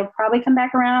 it'll probably come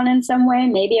back around in some way.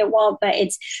 Maybe it won't, but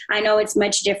I know it's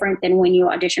much different than when you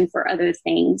audition for other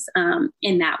things,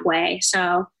 in that way.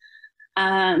 So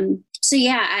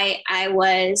yeah, I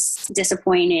was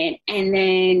disappointed. And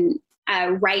then,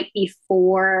 right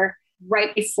before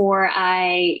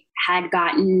I had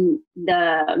gotten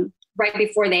right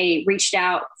before they reached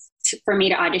out for me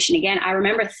to audition again, I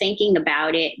remember thinking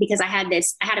about it, because I had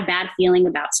a bad feeling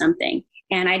about something,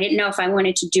 and I didn't know if I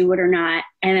wanted to do it or not.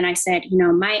 And then I said,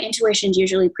 my intuition's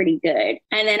usually pretty good.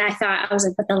 And then I was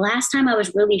like, but the last time I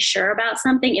was really sure about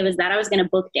something, it was that I was going to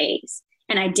book days,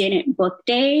 and I didn't book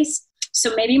days.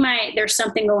 So maybe there's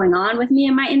something going on with me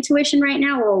and my intuition right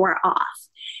now, or we're off.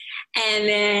 And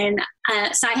then,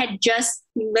 so I had just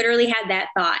literally had that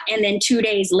thought. And then 2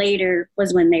 days later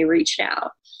was when they reached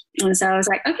out. And so I was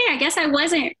like, okay, I guess I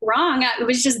wasn't wrong. It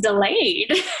was just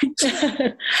delayed.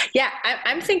 Yeah,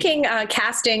 I'm thinking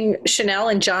casting Chanel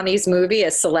in Johnny's movie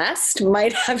as Celeste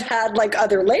might have had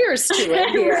other layers to it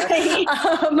here. Right.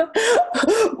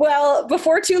 Well,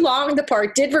 before too long, the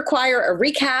part did require a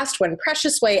recast when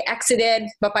Precious Way exited.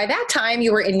 But by that time,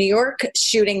 you were in New York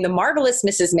shooting The Marvelous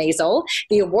Mrs. Maisel,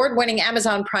 the award-winning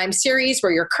Amazon Prime series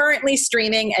where you're currently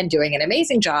streaming and doing an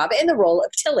amazing job in the role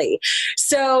of Tilly.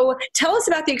 So tell us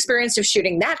about the experience of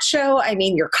shooting that show. I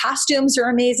mean, your costumes are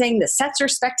amazing. The sets are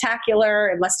spectacular.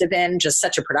 It must have been just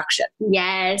such a production.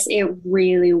 Yes, it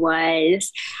really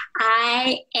was.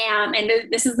 And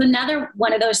this is another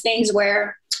one of those things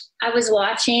where I was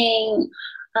watching,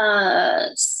 I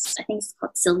think it's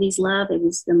called Sylvie's Love. It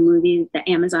was the movie, the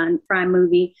Amazon Prime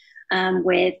movie,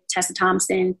 with Tessa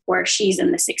Thompson, where she's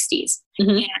in the 60s. Mm-hmm.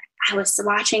 And I was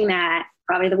watching that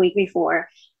probably the week before,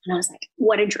 and I was like,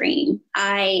 what a dream.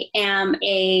 I am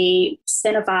a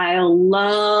cinephile,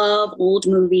 love old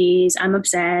movies. I'm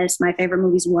obsessed. My favorite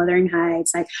movie is Wuthering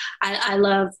Heights. Like I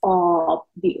love all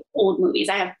the old movies.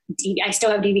 I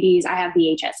still have DVDs. I have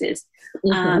VHSs,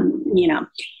 you know,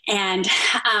 and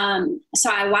so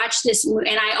I watched this movie,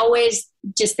 and I always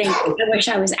just think, I wish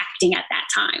I was acting at that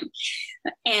time.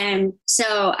 And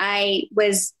so I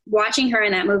was watching her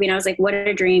in that movie, and I was like, what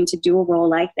a dream to do a role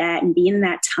like that and be in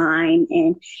that time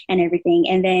and everything.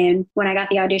 And then when I got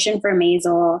the audition for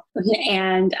Maisel,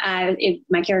 and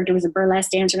my character was a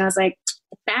burlesque dancer, and I was like,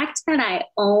 the fact that I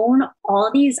own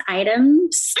all these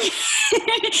items,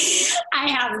 I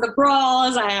have the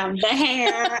bras, I have the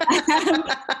hair, I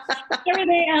have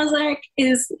everything. I was like,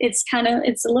 it's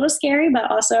a little scary,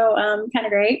 but also kind of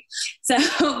great. So,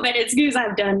 but it's because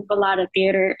I've done a lot of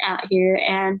theater out here,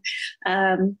 and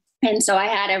so I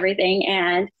had everything,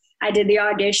 and I did the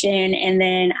audition, and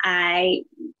then a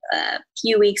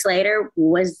few weeks later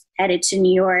was headed to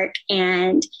New York.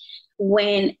 And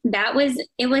when the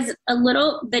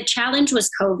challenge was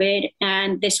COVID,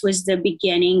 and this was the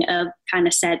beginning of kind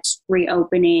of sets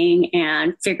reopening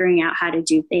and figuring out how to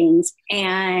do things.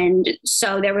 And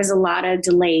so there was a lot of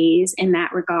delays in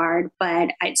that regard,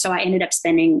 but I ended up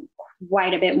spending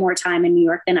quite a bit more time in New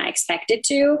York than I expected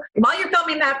to. While you're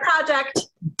filming that project,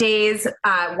 Days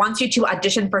wants you to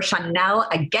audition for Chanel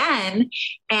again.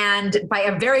 And by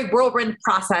a very whirlwind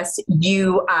process,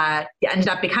 you ended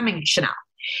up becoming Chanel.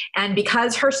 And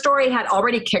because her story had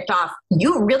already kicked off,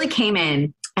 you really came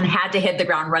in and had to hit the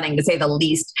ground running, to say the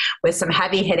least, with some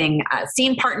heavy hitting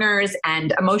scene partners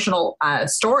and emotional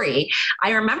story.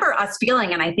 I remember us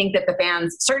feeling, and I think that the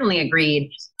fans certainly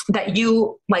agreed, that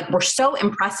you were so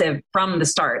impressive from the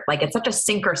start. Like, it's such a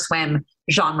sink or swim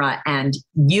genre, and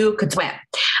you could swim.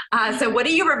 So what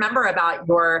do you remember about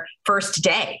your first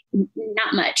day?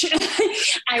 Not much.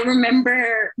 I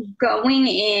remember going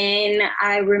in.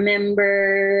 I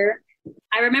remember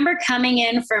coming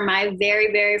in for my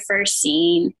very, very first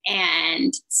scene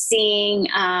and seeing,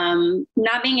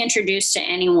 not being introduced to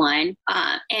anyone,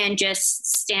 and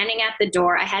just standing at the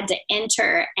door. I had to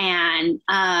enter, and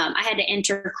I had to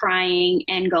enter crying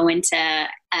and go into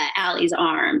Allie's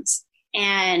arms.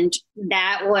 And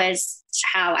that was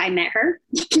how I met her.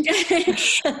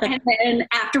 And then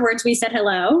afterwards we said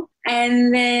hello.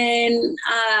 And then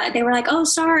they were like, oh,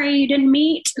 sorry, you didn't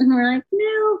meet. And we're like,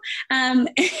 no. And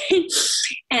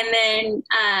then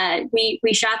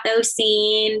we shot those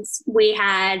scenes.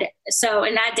 So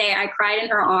in that day I cried in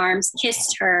her arms,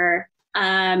 kissed her.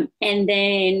 And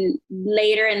then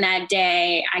later in that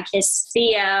day I kissed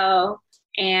Theo.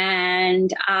 And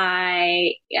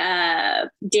I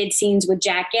did scenes with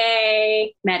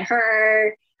Jackie, met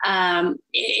her. I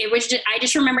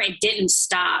just remember it didn't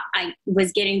stop. I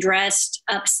was getting dressed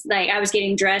up, I was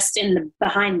getting dressed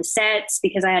behind the sets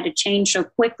because I had to change so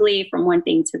quickly from one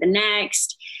thing to the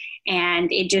next.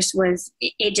 And it was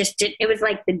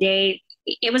like the day,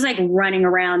 it was like running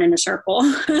around in a circle.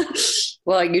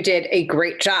 Well, you did a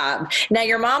great job. Now,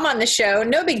 your mom on the show,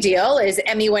 no big deal, is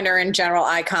Emmy winner and general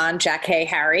icon Jackée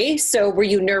Harry. So were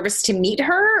you nervous to meet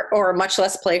her, or much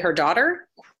less play her daughter?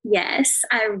 Yes,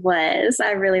 I was.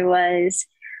 I really was.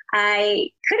 I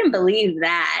couldn't believe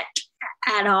that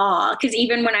at all. Because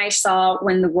even when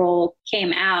the role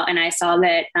came out and I saw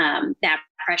that that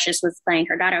Precious was playing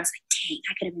her daughter, I was like, dang,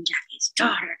 I could have been Jackie's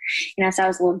daughter. So I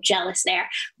was a little jealous there.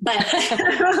 But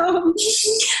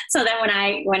so then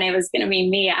when it was going to be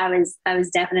me, I was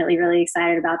definitely really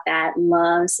excited about that.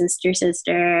 Love Sister,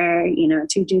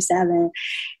 227.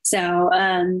 So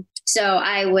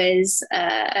I was,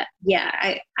 I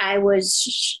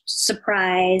was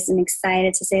surprised and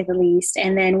excited, to say the least.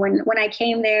 And then when I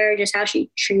came there, just how she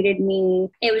treated me,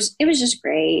 it was just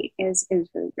great. It was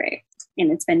really great. And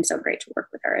it's been so great to work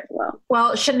with her as well.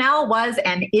 Well, Chanel was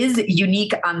and is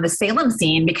unique on the Salem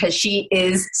scene because she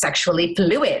is sexually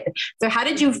fluid. So how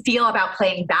did you feel about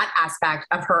playing that aspect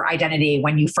of her identity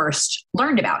when you first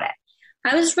learned about it?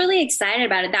 I was really excited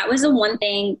about it. That was the one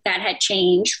thing that had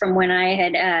changed from when I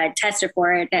had tested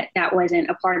for it, that wasn't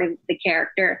a part of the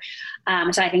character.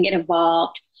 So I think it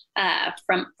evolved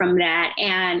from that.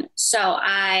 And so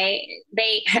I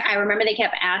remember they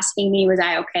kept asking me, was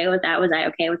I okay with that? Was I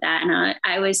okay with that? And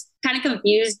I was kind of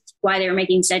confused why they were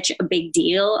making such a big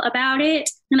deal about it.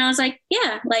 And I was like,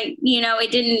 yeah,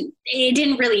 it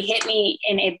didn't really hit me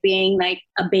in it being like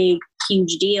a big,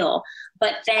 huge deal.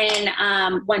 But then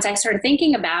once I started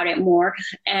thinking about it more,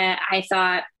 I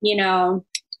thought,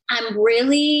 I'm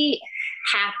really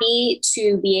happy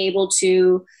to be able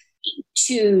to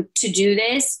to do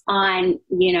this on,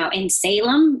 in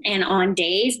Salem and on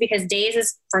Days, because Days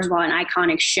is, first of all, an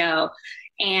iconic show.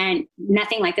 And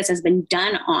nothing like this has been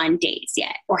done on Days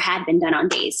yet, or had been done on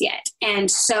Days yet. And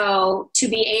so to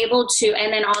be able to,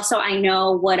 and then also I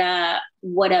know what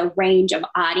a range of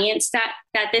audience that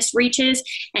this reaches.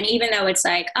 And even though it's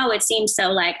like, oh, it seems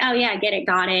so like, oh yeah, get it,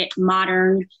 got it,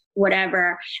 modern,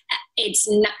 whatever, it's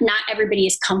not everybody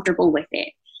is comfortable with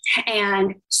it.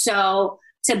 And so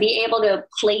to be able to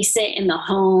place it in the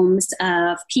homes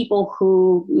of people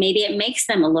who maybe it makes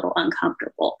them a little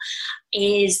uncomfortable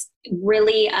is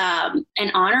really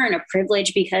an honor and a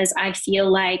privilege, because I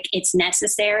feel like it's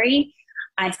necessary.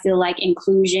 I feel like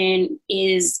inclusion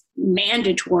is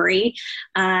mandatory.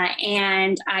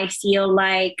 And I feel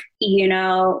like,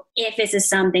 if this is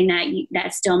something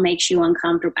that still makes you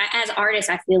uncomfortable, as artists,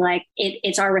 I feel like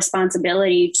it's our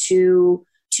responsibility to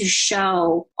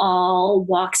show all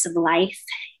walks of life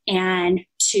and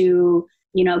to,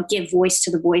 give voice to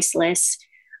the voiceless,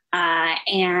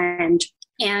 and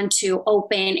to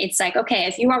open. It's like, okay,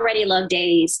 if you already love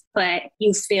Days, but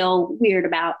you feel weird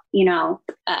about,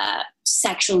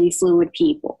 sexually fluid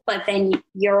people, but then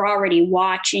you're already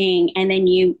watching, and then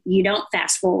you don't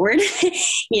fast forward,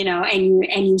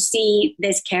 and you see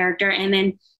this character, and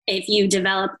then if you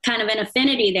develop kind of an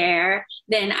affinity there,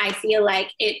 then I feel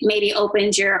like it maybe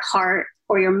opens your heart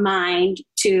or your mind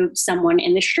to someone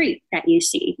in the street that you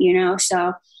see,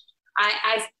 So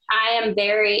I am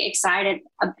very excited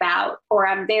about, or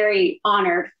I'm very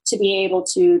honored to be able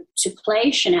to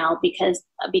play Chanel because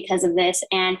of this.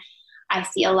 And I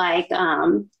feel like,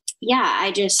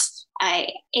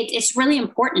 it's really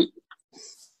important.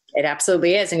 It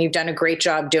absolutely is. And you've done a great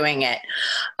job doing it.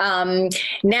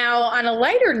 Now, on a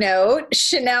lighter note,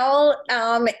 Chanel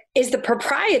is the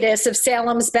proprietress of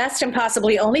Salem's best and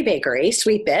possibly only bakery,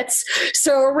 Sweet Bits.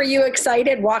 So were you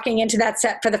excited walking into that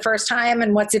set for the first time?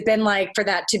 And what's it been like for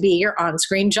that to be your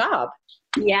on-screen job?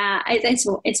 Yeah,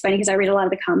 it's funny because I read a lot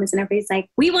of the comments and everybody's like,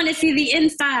 we want to see the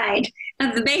inside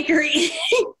of the bakery.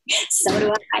 So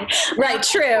do I. Right,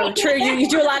 true. You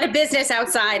do a lot of business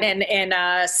outside in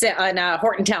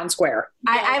Horton Town Square.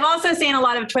 I've also seen a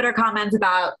lot of Twitter comments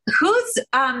about who's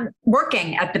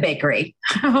working at the bakery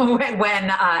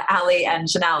when Ali and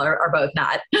Chanel are both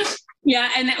not. Yeah,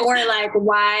 or like,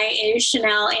 why is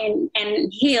Chanel in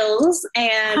heels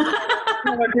and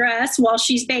a dress while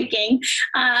she's baking?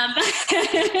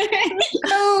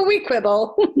 Oh, we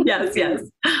quibble. Yes.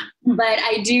 But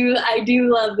I do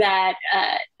love that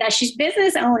she's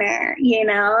business owner,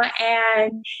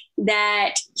 and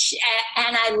that,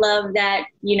 and I love that,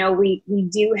 we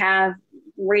do have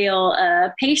real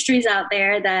pastries out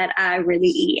there that I really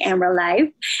eat in real life.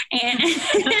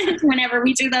 And whenever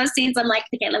we do those scenes, I'm like,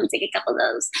 okay, let me take a couple of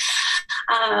those.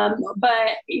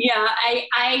 But yeah,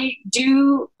 I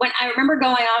do, when I remember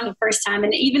going on the first time,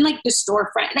 and even like the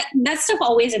storefront, that stuff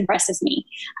always impresses me.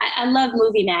 I love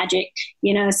movie magic,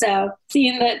 so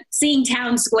seeing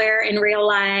Town Square in real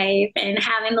life and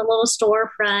having the little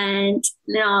storefront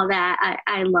and all that,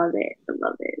 I love it. I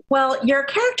love it. Well, your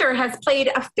character has played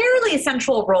a fairly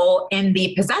central role in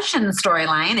the possession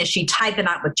storyline as she tied the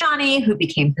knot with Johnny, who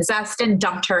became possessed and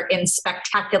dumped her in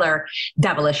spectacular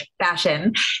devilish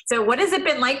fashion. So what has it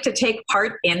been like to take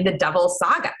part in the Devil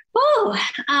Saga? Oh,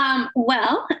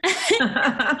 well,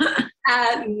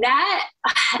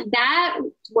 that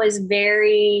was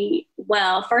very,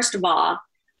 well, first of all,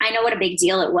 I know what a big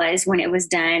deal it was when it was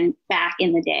done back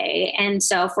in the day. And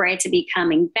so for it to be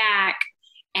coming back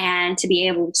and to be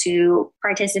able to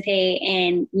participate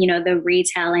in, the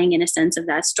retelling in a sense of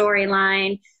that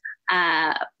storyline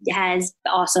has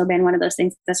also been one of those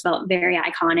things that's felt very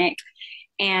iconic.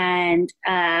 And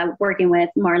working with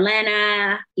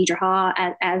Marlena, Deidre Hall,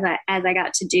 as I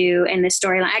got to do in this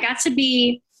storyline,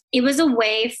 it was a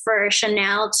way for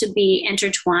Chanel to be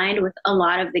intertwined with a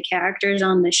lot of the characters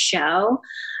on the show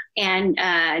and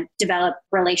develop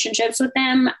relationships with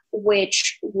them,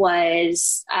 which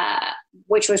was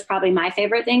probably my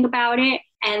favorite thing about it.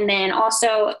 And then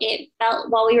also it felt,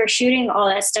 while we were shooting all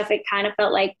that stuff, it kind of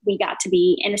felt like we got to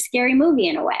be in a scary movie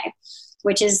in a way,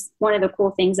 which is one of the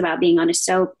cool things about being on a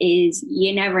soap is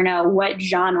you never know what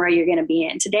genre you're going to be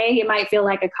in. Today, it might feel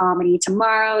like a comedy.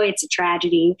 Tomorrow, it's a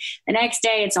tragedy. The next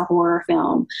day, it's a horror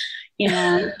film.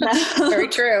 Very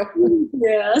true.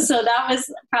 Yeah. So that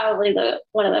was probably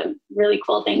one of the really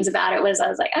cool things about it was I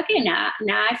was like, okay, now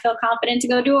I feel confident to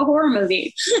go do a horror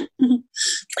movie.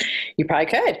 You probably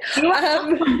could.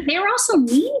 They were also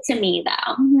mean to me,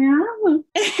 though.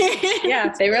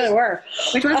 Yeah, they really were.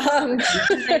 Which was, I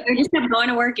just kept going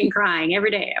to work and crying every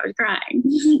day. I was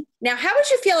crying. Now, how would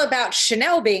you feel about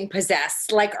Chanel being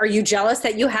possessed? Like, are you jealous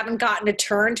that you haven't gotten a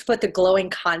turn to put the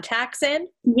glowing contacts in?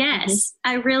 Yes,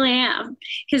 I really am.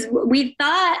 Because we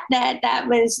thought that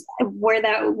was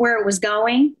where it was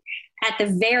going. At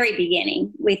the very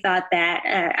beginning, we thought that,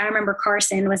 I remember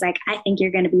Carson was like, I think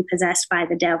you're going to be possessed by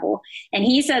the devil. And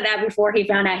he said that before he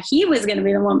found out he was going to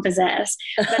be the one possessed.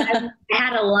 But I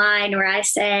had a line where I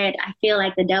said, I feel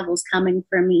like the devil's coming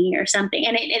for me or something.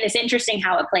 And it's interesting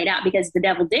how it played out because the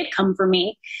devil did come for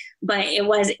me, but it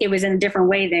was in a different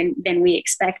way than we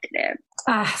expected it.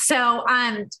 So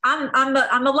on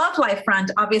the love life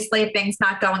front, obviously things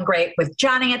not going great with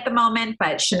Johnny at the moment,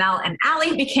 but Chanel and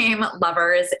Allie became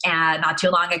lovers and not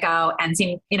too long ago and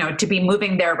seem, to be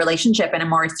moving their relationship in a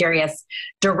more serious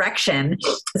direction.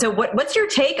 So what's your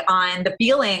take on the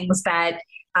feelings that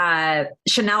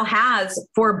Chanel has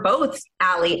for both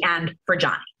Allie and for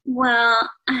Johnny? Well,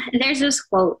 there's this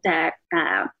quote that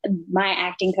my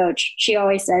acting coach, she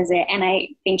always says it, and I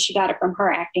think she got it from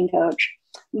her acting coach.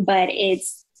 But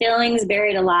it's feelings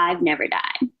buried alive, never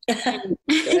die.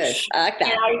 Good. I like that.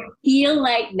 And I feel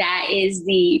like that is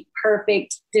the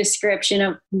perfect description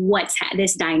of what's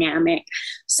this dynamic.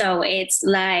 So it's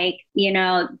like,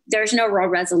 there's no real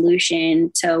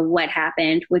resolution to what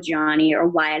happened with Johnny or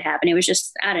why it happened. It was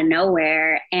just out of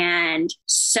nowhere. And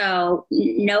so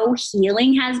no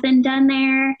healing has been done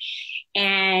there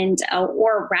and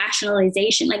or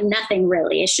rationalization, like nothing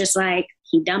really. It's just like,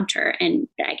 he dumped her and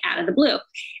like out of the blue.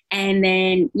 And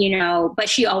then, but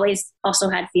she always also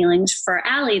had feelings for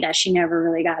Allie that she never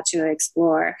really got to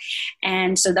explore.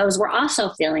 And so those were also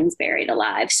feelings buried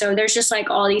alive. So there's just like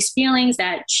all these feelings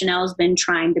that Chanel's been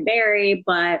trying to bury,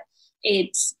 but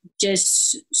it's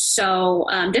just so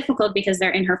difficult because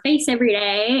they're in her face every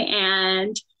day.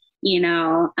 And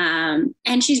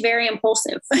and she's very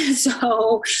impulsive.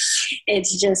 So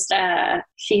it's just,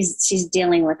 she's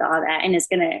dealing with all that, and it's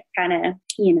going to kind of,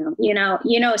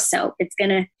 soap. It's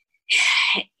going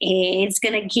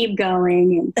to keep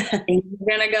going and things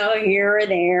are going to go here or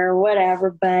there or whatever.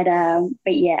 But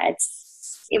yeah,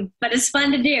 but it's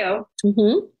fun to do.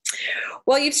 Mm-hmm.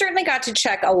 Well, you've certainly got to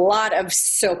check a lot of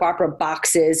soap opera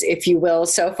boxes, if you will,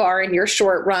 so far in your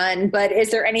short run. But is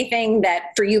there anything that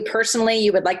for you personally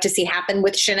you would like to see happen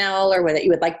with Chanel, or that you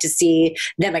would like to see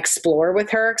them explore with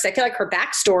her? Because I feel like her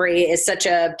backstory is such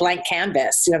a blank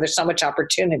canvas. There's so much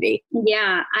opportunity.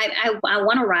 Yeah, I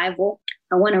want a rival.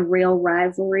 I want a real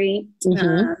rivalry.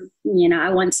 Mm-hmm. I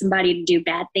want somebody to do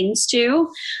bad things to. You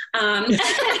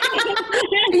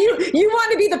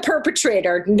want to be the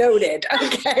perpetrator. Noted.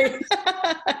 Okay.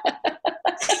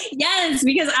 Yes,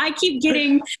 because I keep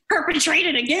getting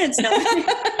perpetrated against.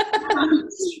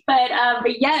 But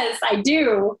yes, I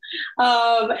do.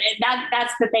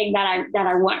 That's the thing that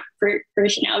I want for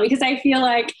Chanel, because I feel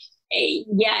like,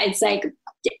 it's like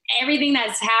everything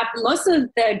that's happened. Most of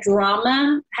the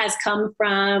drama has come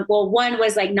from, one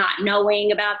was like not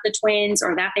knowing about the twins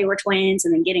or that they were twins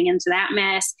and then getting into that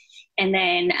mess. And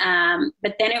then,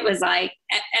 but then it was like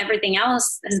everything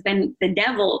else has been the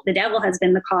devil. The devil has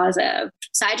been the cause of.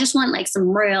 So I just want like some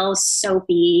real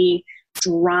soapy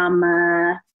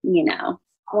drama, I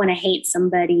want to hate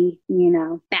somebody,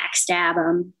 backstab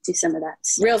them, do some of that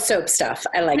stuff. Real soap stuff.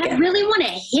 I like it. I really want to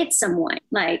hit someone.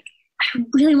 Like, I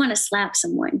really want to slap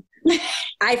someone.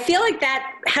 I feel like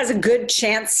that has a good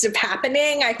chance of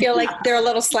happening. I feel like they're a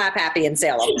little slap happy in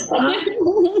Salem.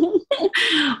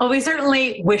 Well, we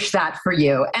certainly wish that for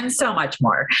you and so much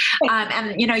more.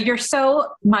 And you're so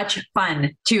much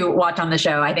fun to watch on the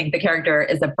show. I think the character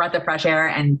is a breath of fresh air,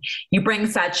 and you bring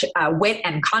such wit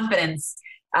and confidence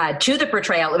to the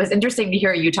portrayal. It was interesting to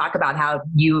hear you talk about how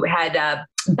you had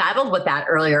battled with that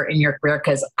earlier in your career,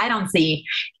 because I don't see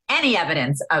any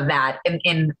evidence of that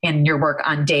in your work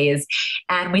on Days.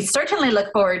 And we certainly look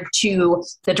forward to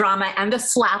the drama and the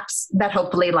slaps that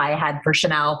hopefully lie ahead for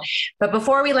Chanel. But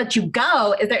before we let you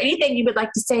go, is there anything you would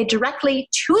like to say directly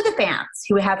to the fans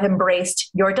who have embraced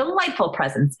your delightful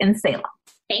presence in Salem?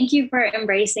 Thank you for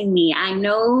embracing me. I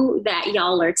know that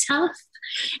y'all are tough,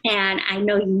 and I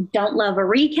know you don't love a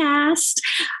recast.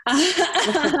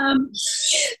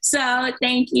 So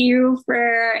thank you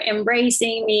for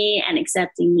embracing me and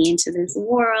accepting me into this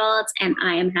world. And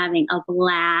I am having a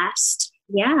blast.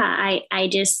 Yeah, I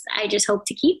just hope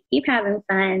to keep having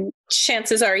fun.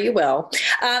 Chances are you will.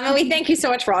 And we thank you so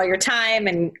much for all your time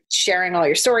and sharing all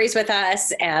your stories with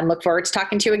us, and look forward to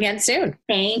talking to you again soon.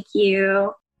 Thank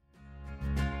you.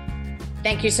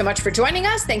 Thank you so much for joining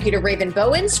us. Thank you to Raven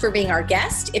Bowens for being our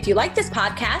guest. If you like this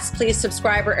podcast, please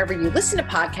subscribe wherever you listen to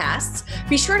podcasts.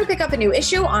 Be sure to pick up a new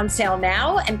issue on sale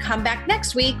now and come back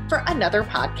next week for another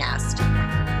podcast.